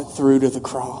saw it through to the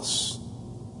cross.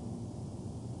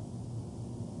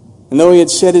 And though he had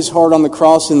set his heart on the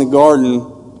cross in the garden,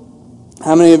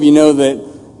 how many of you know that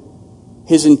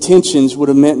his intentions would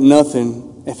have meant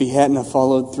nothing if he hadn't have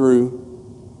followed through?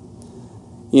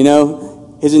 You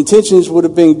know, his intentions would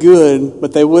have been good,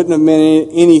 but they wouldn't have meant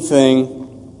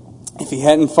anything if he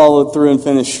hadn't followed through and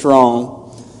finished strong.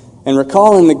 And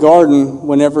recall in the garden,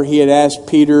 whenever he had asked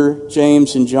Peter,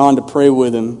 James, and John to pray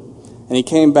with him, and he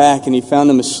came back and he found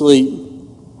them asleep,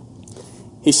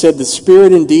 he said, the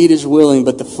spirit indeed is willing,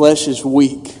 but the flesh is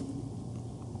weak.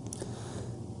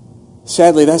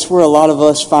 Sadly, that's where a lot of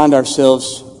us find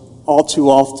ourselves all too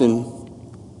often.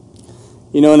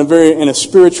 You know, in a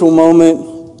spiritual moment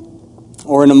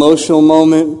or an emotional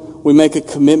moment, we make a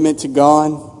commitment to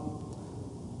God.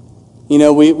 You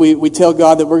know, we tell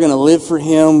God that we're going to live for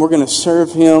him, we're going to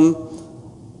serve him.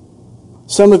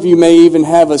 Some of you may even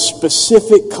have a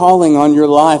specific calling on your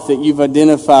life that you've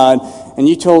identified, and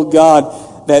you told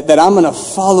God that I'm going to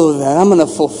follow that, I'm going to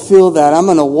fulfill that, I'm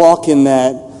going to walk in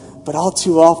that. But all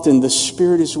too often, the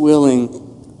spirit is willing,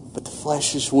 but the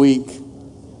flesh is weak.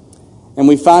 And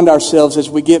we find ourselves, as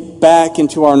we get back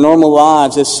into our normal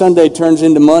lives, as Sunday turns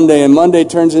into Monday, and Monday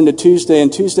turns into Tuesday,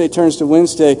 and Tuesday turns to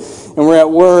Wednesday, and we're at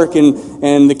work,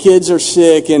 and the kids are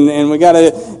sick, and we got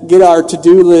to get our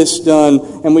to-do list done,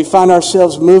 and we find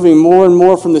ourselves moving more and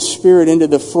more from the spirit into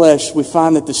the flesh. We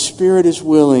find that the spirit is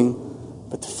willing,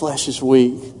 but the flesh is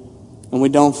weak, and we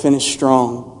don't finish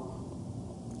strong.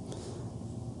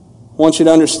 I want you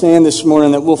to understand this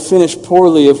morning that we'll finish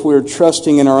poorly if we're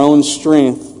trusting in our own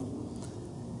strength.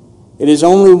 It is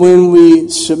only when we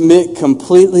submit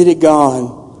completely to God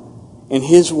and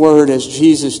his word, as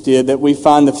Jesus did, that we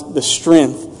find the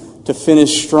strength to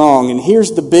finish strong. And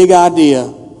here's the big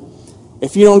idea.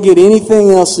 If you don't get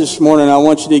anything else this morning, I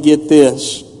want you to get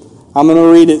this. I'm going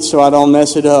to read it so I don't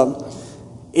mess it up.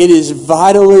 It is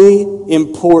vitally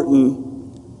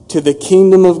important to the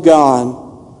kingdom of God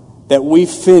that we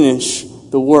finish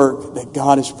the work that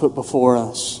God has put before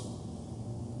us.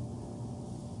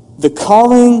 The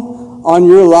calling on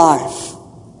your life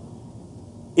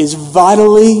is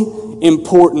vitally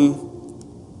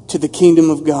important to the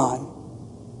kingdom of God.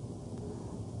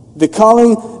 The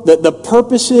calling, the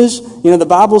purposes, the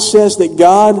Bible says that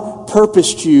God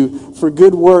purposed you for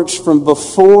good works from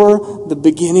before the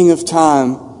beginning of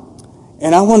time.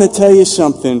 And I want to tell you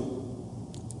something.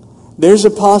 There's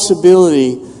a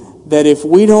possibility that if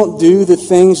we don't do the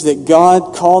things that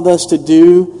God called us to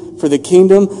do for the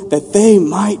kingdom, that they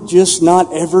might just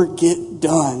not ever get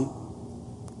done.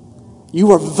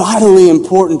 You are vitally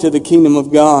important to the kingdom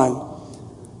of God.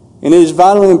 And it is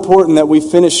vitally important that we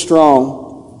finish strong.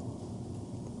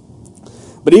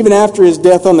 But even after his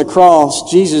death on the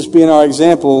cross, Jesus, being our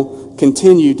example,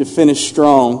 continued to finish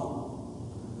strong.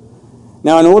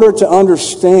 Now, in order to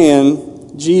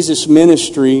understand Jesus'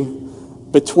 ministry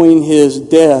between his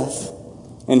death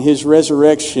and his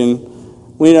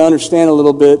resurrection, we need to understand a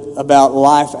little bit about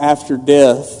life after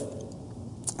death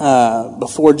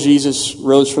before Jesus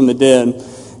rose from the dead.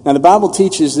 Now, the Bible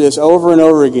teaches this over and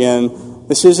over again.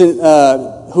 This isn't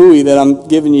hooey that I'm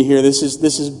giving you here. This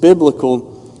is biblical.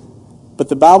 But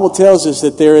the Bible tells us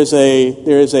that there is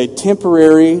a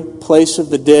temporary place of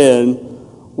the dead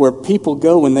where people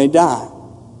go when they die.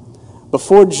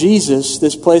 Before Jesus,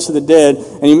 this place of the dead,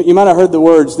 and you might have heard the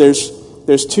words.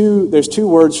 There's two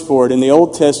words for it in the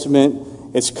Old Testament.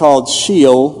 It's called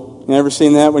Sheol. You ever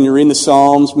seen that when you're reading the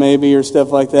Psalms, maybe, or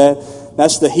stuff like that?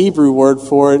 That's the Hebrew word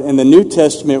for it, and the New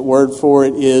Testament word for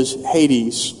it is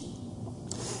Hades.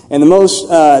 And the most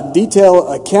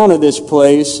detailed account of this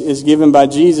place is given by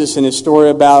Jesus in his story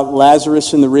about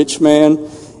Lazarus and the rich man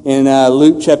in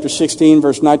Luke chapter 16,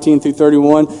 verse 19 through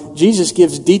 31. Jesus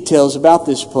gives details about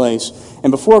this place.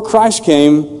 And before Christ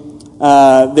came,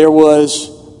 there was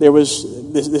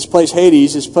this place,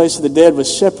 Hades, this place of the dead,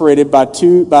 was separated by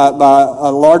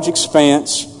a large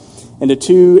expanse into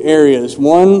two areas.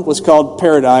 One was called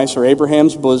Paradise, or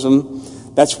Abraham's bosom.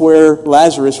 That's where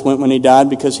Lazarus went when he died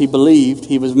because he believed.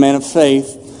 He was a man of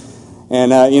faith.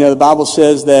 And, the Bible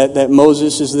says that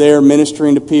Moses is there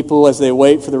ministering to people as they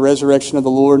wait for the resurrection of the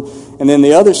Lord. And then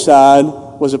the other side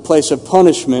was a place of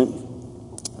punishment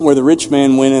where the rich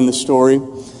man went in the story.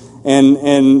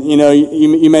 And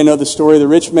you may know the story. The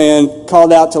rich man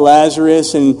called out to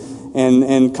Lazarus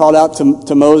and called out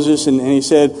to Moses, and he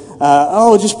said,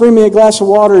 just bring me a glass of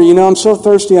water. I'm so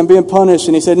thirsty. I'm being punished.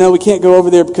 And he said, no, we can't go over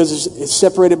there because it's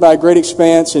separated by a great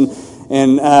expanse. Anyway,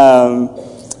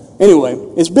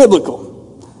 it's biblical.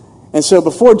 And so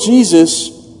before Jesus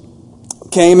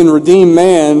came and redeemed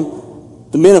man,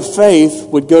 the men of faith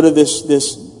would go to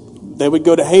they would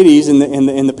go to Hades in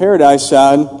the paradise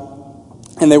side,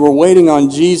 and they were waiting on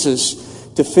Jesus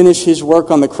to finish his work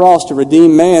on the cross to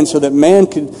redeem man so that man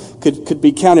could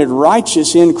be counted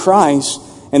righteous in Christ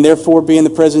and therefore be in the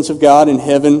presence of God in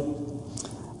heaven.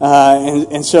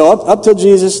 And so up till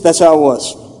Jesus, that's how it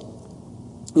was.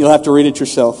 You'll have to read it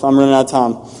yourself. I'm running out of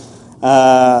time.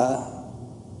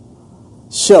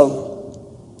 So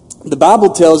the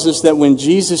Bible tells us that when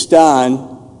Jesus died,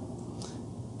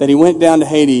 that he went down to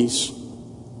Hades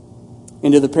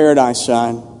into the paradise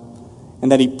side,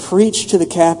 and that he preached to the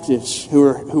captives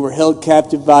who were held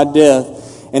captive by death.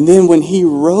 And then when he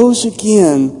rose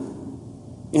again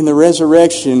in the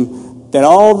resurrection, that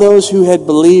all those who had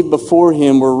believed before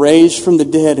him were raised from the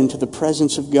dead into the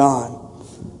presence of God.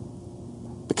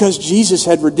 Because Jesus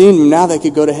had redeemed them, now they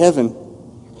could go to heaven.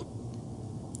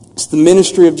 It's the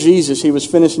ministry of Jesus. He was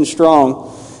finishing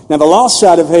strong. Now the lost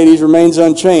side of Hades remains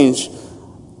unchanged.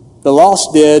 The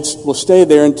lost dead will stay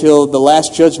there until the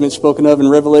last judgment spoken of in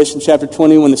Revelation chapter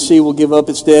 20, when the sea will give up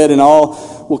its dead and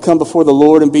all will come before the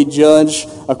Lord and be judged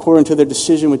according to their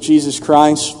decision with Jesus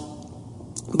Christ.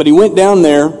 But he went down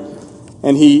there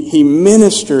and he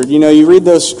ministered. You read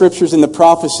those scriptures in the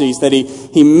prophecies that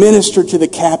he ministered to the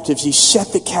captives. He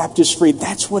set the captives free.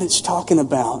 That's what it's talking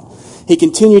about. He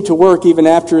continued to work even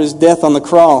after his death on the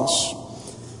cross.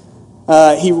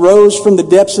 He rose from the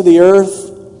depths of the earth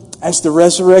as the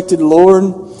resurrected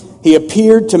Lord. He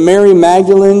appeared to Mary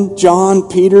Magdalene, John,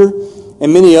 Peter,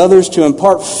 and many others to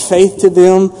impart faith to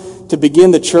them to begin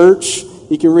the church.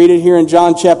 You can read it here in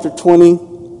John chapter 20.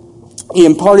 He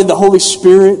imparted the Holy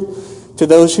Spirit to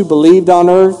those who believed on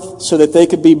earth so that they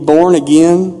could be born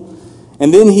again.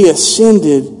 And then he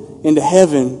ascended into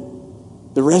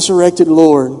heaven, the resurrected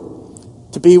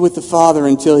Lord, to be with the Father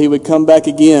until he would come back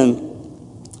again.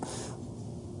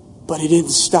 But he didn't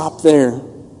stop there.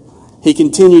 He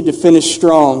continued to finish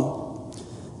strong.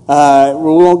 We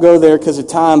won't go there because of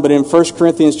time, but in 1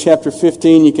 Corinthians chapter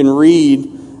 15, you can read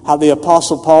how the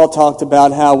Apostle Paul talked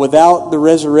about how without the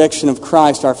resurrection of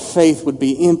Christ, our faith would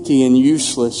be empty and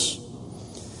useless.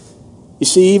 You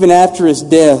see, even after his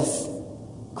death,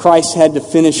 Christ had to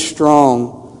finish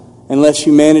strong, unless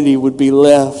humanity would be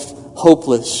left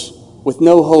hopeless, with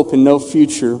no hope and no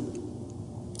future.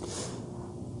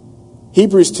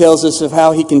 Hebrews tells us of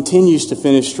how he continues to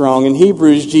finish strong. In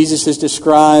Hebrews, Jesus is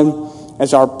described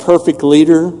as our perfect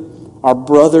leader, our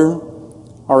brother,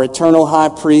 our eternal high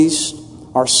priest,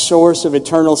 our source of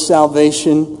eternal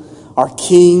salvation, our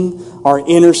king, our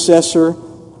intercessor,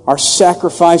 our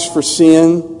sacrifice for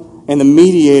sin, and the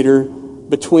mediator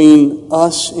between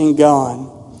us and God.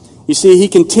 You see, he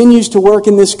continues to work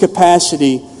in this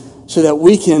capacity so that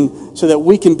we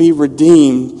can be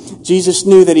redeemed. Jesus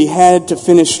knew that he had to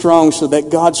finish strong so that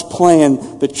God's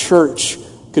plan, the church,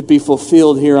 could be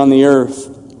fulfilled here on the earth.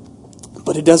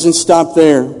 But it doesn't stop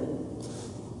there.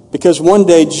 Because one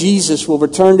day Jesus will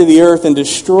return to the earth and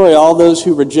destroy all those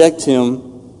who reject him.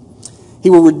 He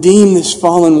will redeem this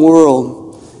fallen world.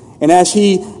 And as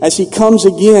he comes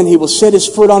again, he will set his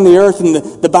foot on the earth. And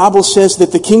the Bible says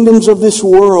that the kingdoms of this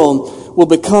world will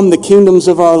become the kingdoms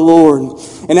of our Lord.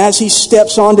 And as he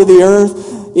steps onto the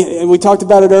earth, and we talked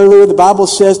about it earlier, the Bible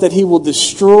says that he will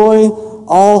destroy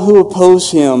all who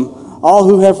oppose him, all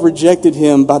who have rejected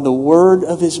him by the word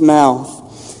of his mouth.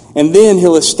 And then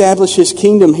he'll establish his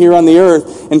kingdom here on the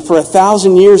earth. And for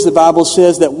 1,000 years, the Bible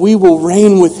says that we will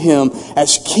reign with him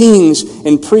as kings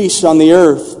and priests on the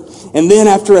earth. And then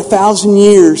after 1,000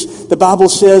 years, the Bible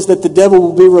says that the devil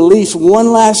will be released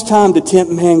one last time to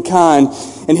tempt mankind.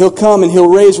 And he'll come and he'll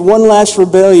raise one last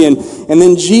rebellion. And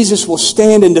then Jesus will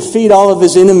stand and defeat all of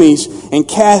his enemies and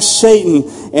cast Satan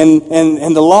and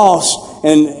the lost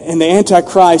and the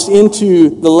Antichrist into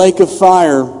the lake of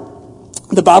fire.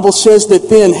 The Bible says that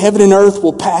then heaven and earth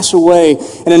will pass away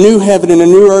and a new heaven and a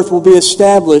new earth will be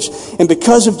established. And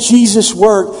because of Jesus'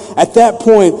 work, at that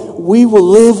point, we will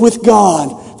live with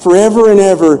God forever and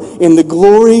ever in the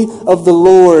glory of the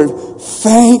Lord.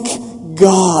 Thank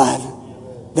God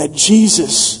that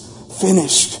Jesus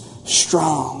finished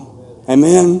strong.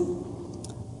 Amen.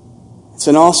 It's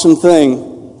an awesome thing.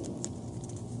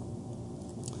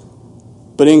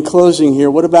 But in closing here,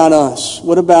 what about us?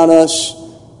 What about us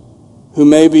who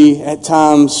maybe at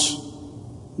times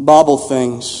bobble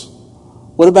things?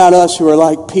 What about us who are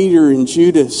like Peter and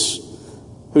Judas,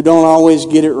 who don't always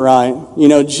get it right? You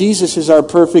know, Jesus is our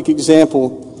perfect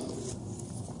example,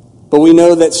 but we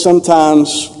know that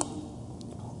sometimes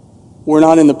we're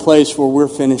not in the place where we're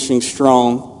finishing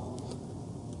strong.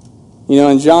 You know,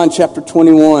 in John chapter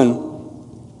 21,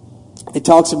 it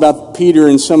talks about Peter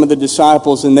and some of the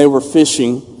disciples, and they were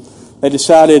fishing. They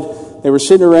decided, they were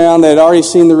sitting around, they had already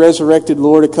seen the resurrected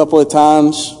Lord a couple of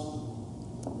times.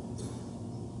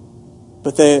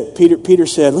 But Peter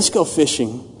said, let's go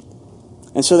fishing.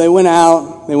 And so they went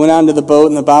out into the boat,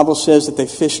 and the Bible says that they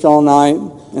fished all night,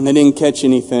 and they didn't catch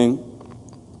anything.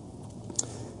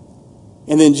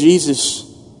 And then Jesus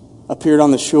appeared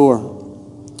on the shore,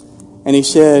 and he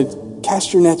said,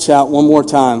 cast your nets out one more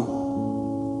time.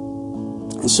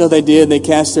 And so they did. They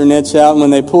cast their nets out, and when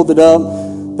they pulled it up,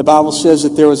 the Bible says that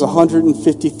there was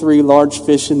 153 large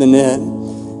fish in the net.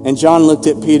 And John looked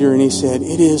at Peter and he said,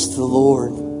 it is the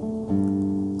Lord.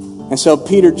 And so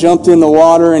Peter jumped in the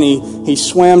water and he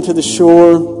swam to the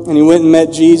shore and he went and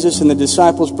met Jesus, and the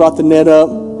disciples brought the net up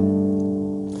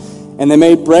and they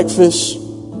made breakfast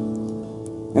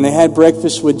and they had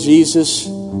breakfast with Jesus.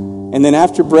 And then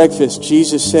after breakfast,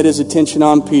 Jesus set his attention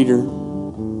on Peter.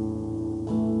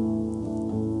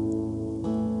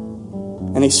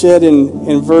 And he said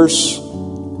in verse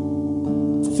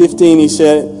 15, he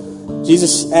said,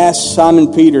 Jesus asked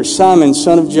Simon Peter, Simon,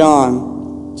 son of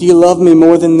John, do you love me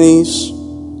more than these?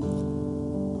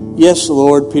 Yes,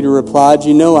 Lord, Peter replied,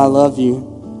 you know I love you.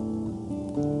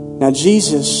 Now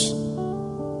Jesus,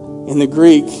 in the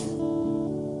Greek,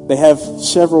 they have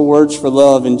several words for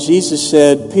love. And Jesus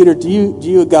said, Peter, do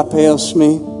you agapeos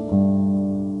me?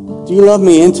 Do you love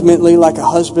me intimately like a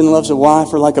husband loves a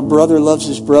wife or like a brother loves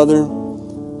his brother?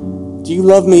 Do you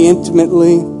love me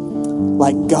intimately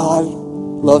like God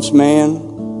loves man?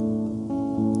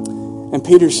 And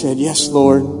Peter said, yes,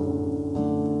 Lord.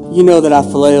 You know that I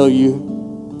phileo you.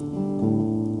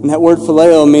 And that word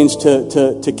phileo means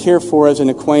to care for as an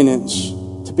acquaintance,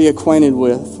 to be acquainted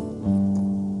with.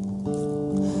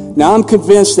 Now I'm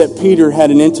convinced that Peter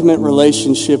had an intimate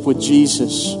relationship with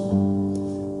Jesus.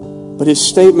 But his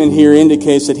statement here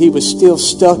indicates that he was still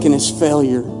stuck in his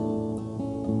failure.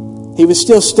 He was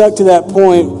still stuck to that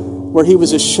point where he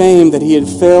was ashamed that he had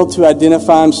failed to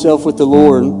identify himself with the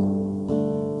Lord.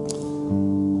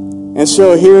 And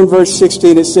so here in verse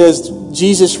 16 it says,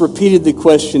 Jesus repeated the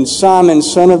question, Simon,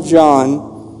 son of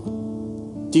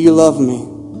John, do you love me?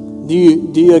 Do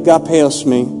you agapeos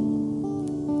me?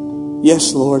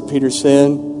 Yes, Lord, Peter said.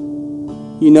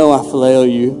 You know I phileo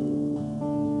you.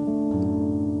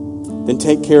 Then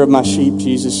take care of my sheep,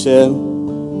 Jesus said.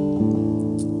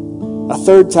 A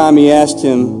third time he asked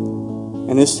him,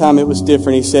 And this time it was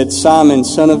different. He said, Simon,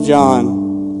 son of John,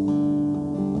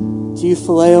 do you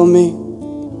phileo me?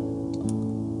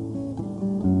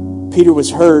 Peter was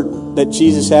hurt that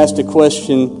Jesus asked a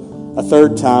question a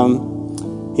third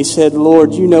time. He said,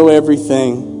 Lord, you know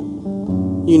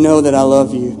everything. You know that I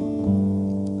love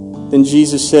you. Then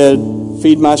Jesus said,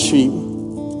 feed my sheep.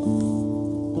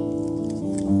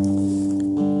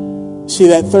 See,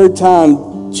 that third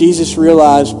time, Jesus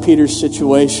realized Peter's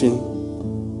situation.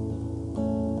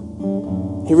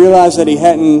 He realized that he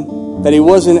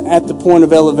wasn't at the point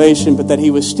of elevation, but that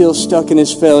he was still stuck in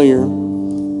his failure.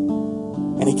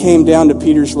 And he came down to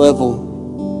Peter's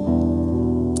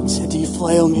level. He said, do you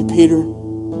flail me, Peter?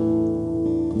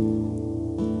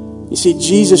 You see,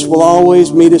 Jesus will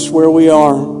always meet us where we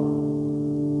are.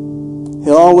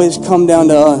 He'll always come down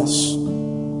to us.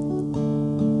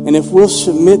 And if we'll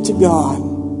submit to God,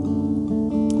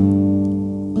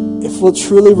 if we'll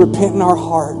truly repent in our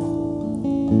heart,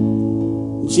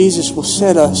 Jesus will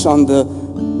set us on the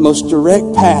most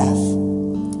direct path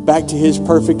back to His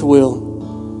perfect will.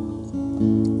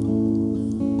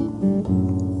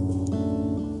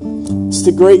 It's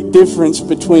the great difference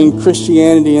between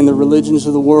Christianity and the religions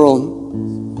of the world.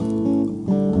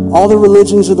 All the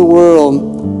religions of the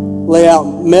world lay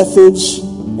out methods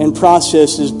and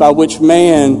processes by which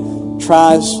man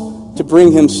tries to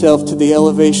bring himself to the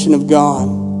elevation of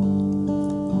God.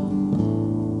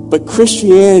 But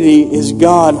Christianity is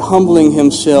God humbling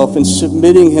Himself and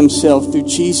submitting Himself through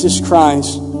Jesus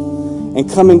Christ and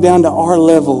coming down to our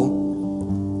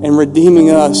level and redeeming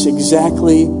us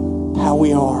exactly how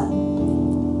we are.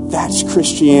 That's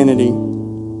Christianity.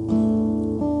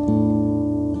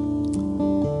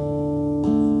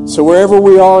 So wherever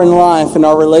we are in life, in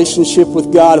our relationship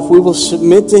with God, if we will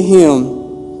submit to Him,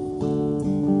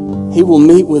 He will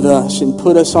meet with us and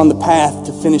put us on the path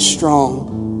to finish strong.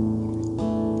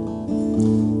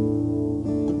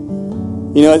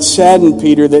 You know, it saddened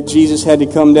Peter that Jesus had to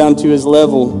come down to his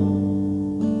level.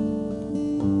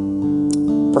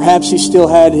 Perhaps he still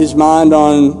had his mind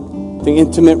on the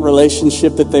intimate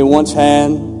relationship that they once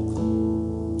had.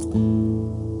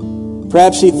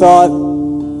 Perhaps he thought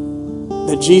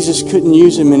that Jesus couldn't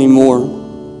use him anymore.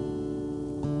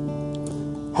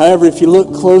 However, if you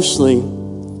look closely,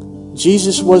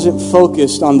 Jesus wasn't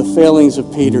focused on the failings of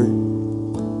Peter.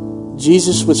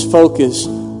 Jesus was focused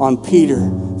on Peter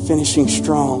finishing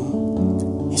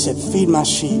strong. He said, feed my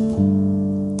sheep.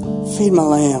 Feed my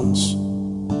lambs.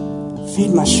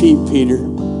 Feed my sheep, Peter.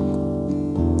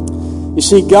 You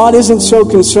see, God isn't so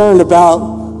concerned about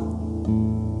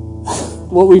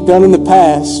what we've done in the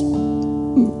past.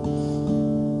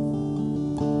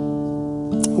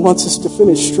 He wants us to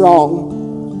finish strong.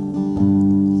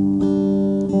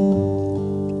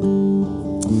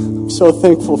 I'm so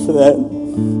thankful for that.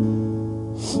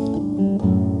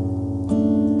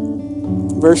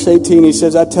 Verse 18, he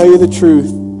says, I tell you the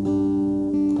truth.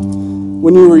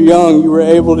 When you were young, you were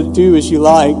able to do as you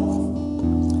liked.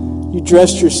 You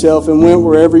dressed yourself and went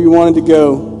wherever you wanted to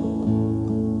go.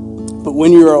 But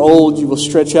when you are old, you will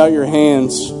stretch out your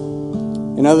hands,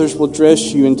 and others will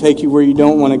dress you and take you where you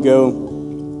don't want to go.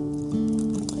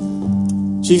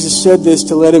 Jesus said this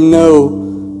to let him know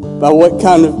by what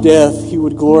kind of death he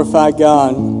would glorify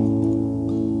God.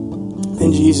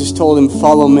 Then Jesus told him,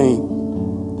 follow me.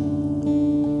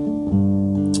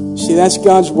 See, that's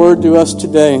God's word to us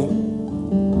today.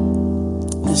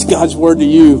 That's God's word to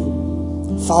you.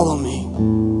 Follow me.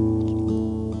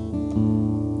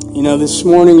 You know, this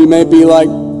morning you may be like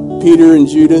Peter and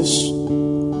Judas.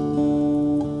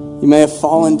 You may have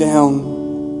fallen down.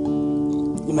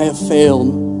 You may have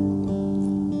failed.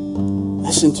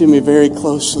 Listen to me very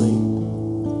closely.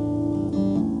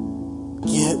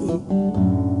 Get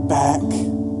back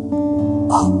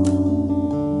up.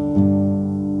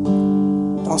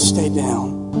 Don't stay down.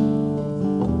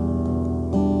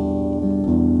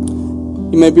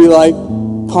 You may be like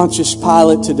Pontius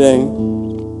Pilate today.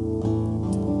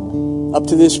 Up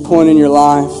to this point in your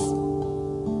life,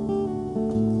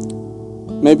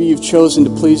 maybe you've chosen to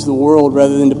please the world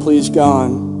rather than to please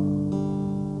God.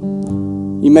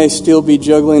 You may still be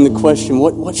juggling the question,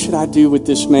 what should I do with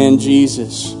this man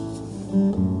Jesus?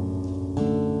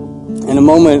 In a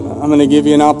moment, I'm going to give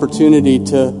you an opportunity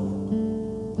to,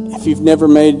 if you've never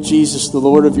made Jesus the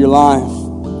Lord of your life,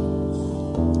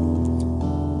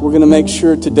 we're going to make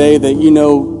sure today that you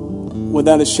know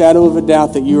without a shadow of a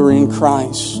doubt that you are in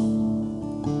Christ,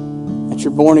 that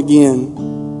you're born again.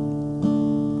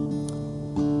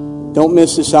 Don't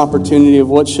miss this opportunity of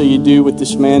what shall you do with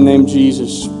this man named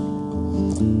Jesus.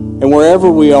 And wherever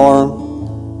we are,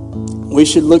 we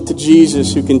should look to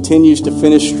Jesus, who continues to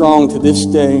finish strong to this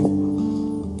day.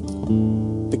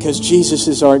 because Jesus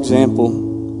is our example.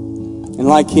 And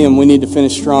like him, we need to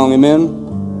finish strong.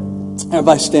 Amen?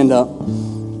 Everybody stand up.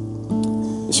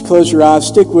 Just close your eyes.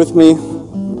 Stick with me.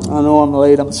 I know I'm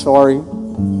late. I'm sorry.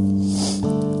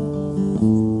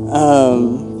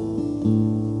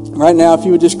 Right now, if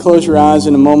you would just close your eyes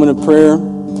in a moment of prayer, I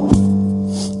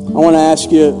want to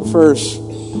ask you first,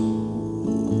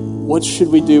 what should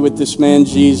we do with this man,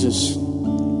 Jesus?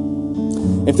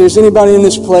 If there's anybody in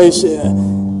this place,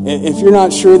 if you're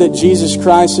not sure that Jesus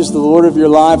Christ is the Lord of your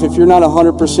life, if you're not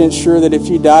 100% sure that if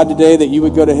you died today that you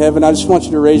would go to heaven, I just want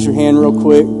you to raise your hand real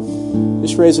quick.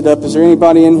 Just raise it up. Is there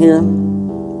anybody in here?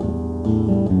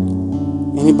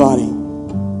 Anybody?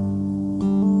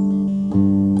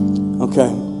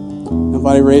 Okay.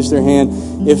 Nobody raised their hand.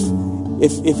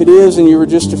 If it is and you were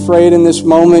just afraid in this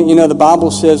moment, you know, the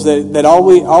Bible says that all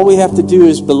we have to do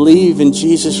is believe in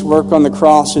Jesus' work on the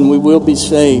cross and we will be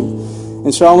saved.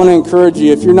 And so I want to encourage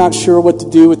you, if you're not sure what to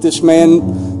do with this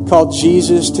man called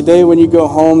Jesus, today when you go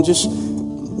home, just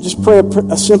pray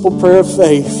a simple prayer of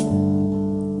faith.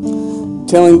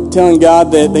 Telling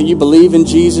God that you believe in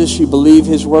Jesus, you believe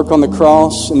his work on the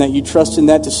cross, and that you trust in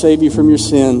that to save you from your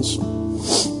sins.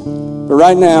 But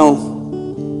right now,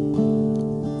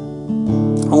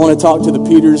 I want to talk to the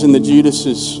Peters and the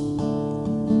Judases.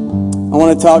 I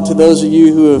want to talk to those of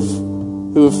you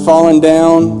who have fallen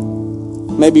down,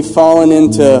 maybe fallen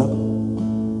into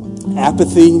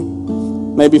apathy,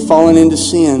 maybe fallen into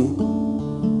sin.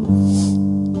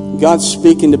 God's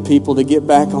speaking to people to get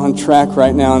back on track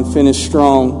right now and finish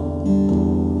strong.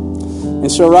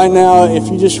 And so right now, if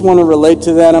you just want to relate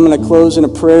to that, I'm going to close in a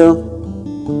prayer.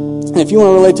 And if you want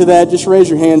to relate to that, just raise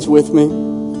your hands with me.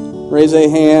 Raise a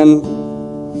hand,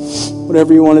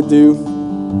 whatever you want to do.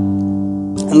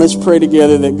 And let's pray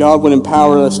together that God would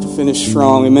empower us to finish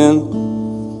strong. Amen.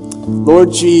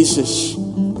 Lord Jesus,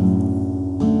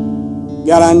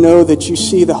 God, I know that you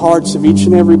see the hearts of each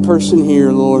and every person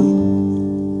here, Lord.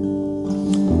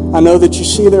 I know that you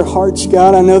see their hearts,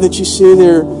 God. I know that you see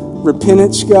their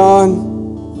repentance, God.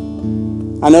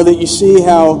 I know that you see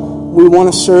how we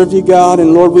want to serve you, God.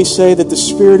 And Lord, we say that the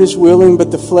spirit is willing, but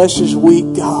the flesh is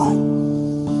weak, God.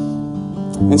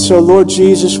 And so, Lord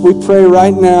Jesus, we pray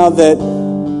right now that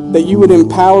you would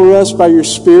empower us by your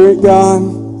Spirit, God.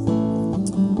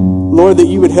 Lord, that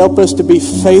you would help us to be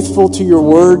faithful to your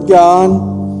word, God.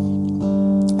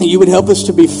 And you would help us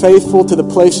to be faithful to the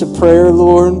place of prayer,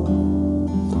 Lord.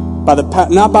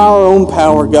 Not by our own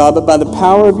power, God, but by the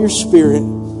power of your Spirit.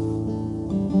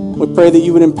 We pray that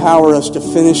you would empower us to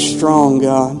finish strong,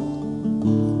 God.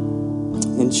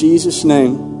 In Jesus'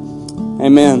 name,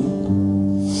 amen.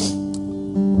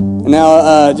 And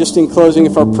now, just in closing,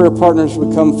 if our prayer partners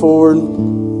would come forward.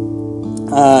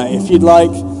 If you'd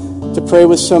like to pray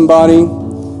with somebody,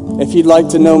 if you'd like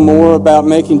to know more about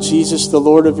making Jesus the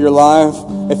Lord of your life,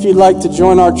 if you'd like to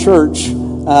join our church,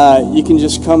 you can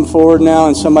just come forward now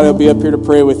and somebody will be up here to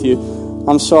pray with you.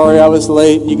 I'm sorry I was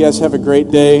late. You guys have a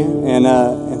great day, and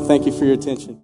thank you for your attention.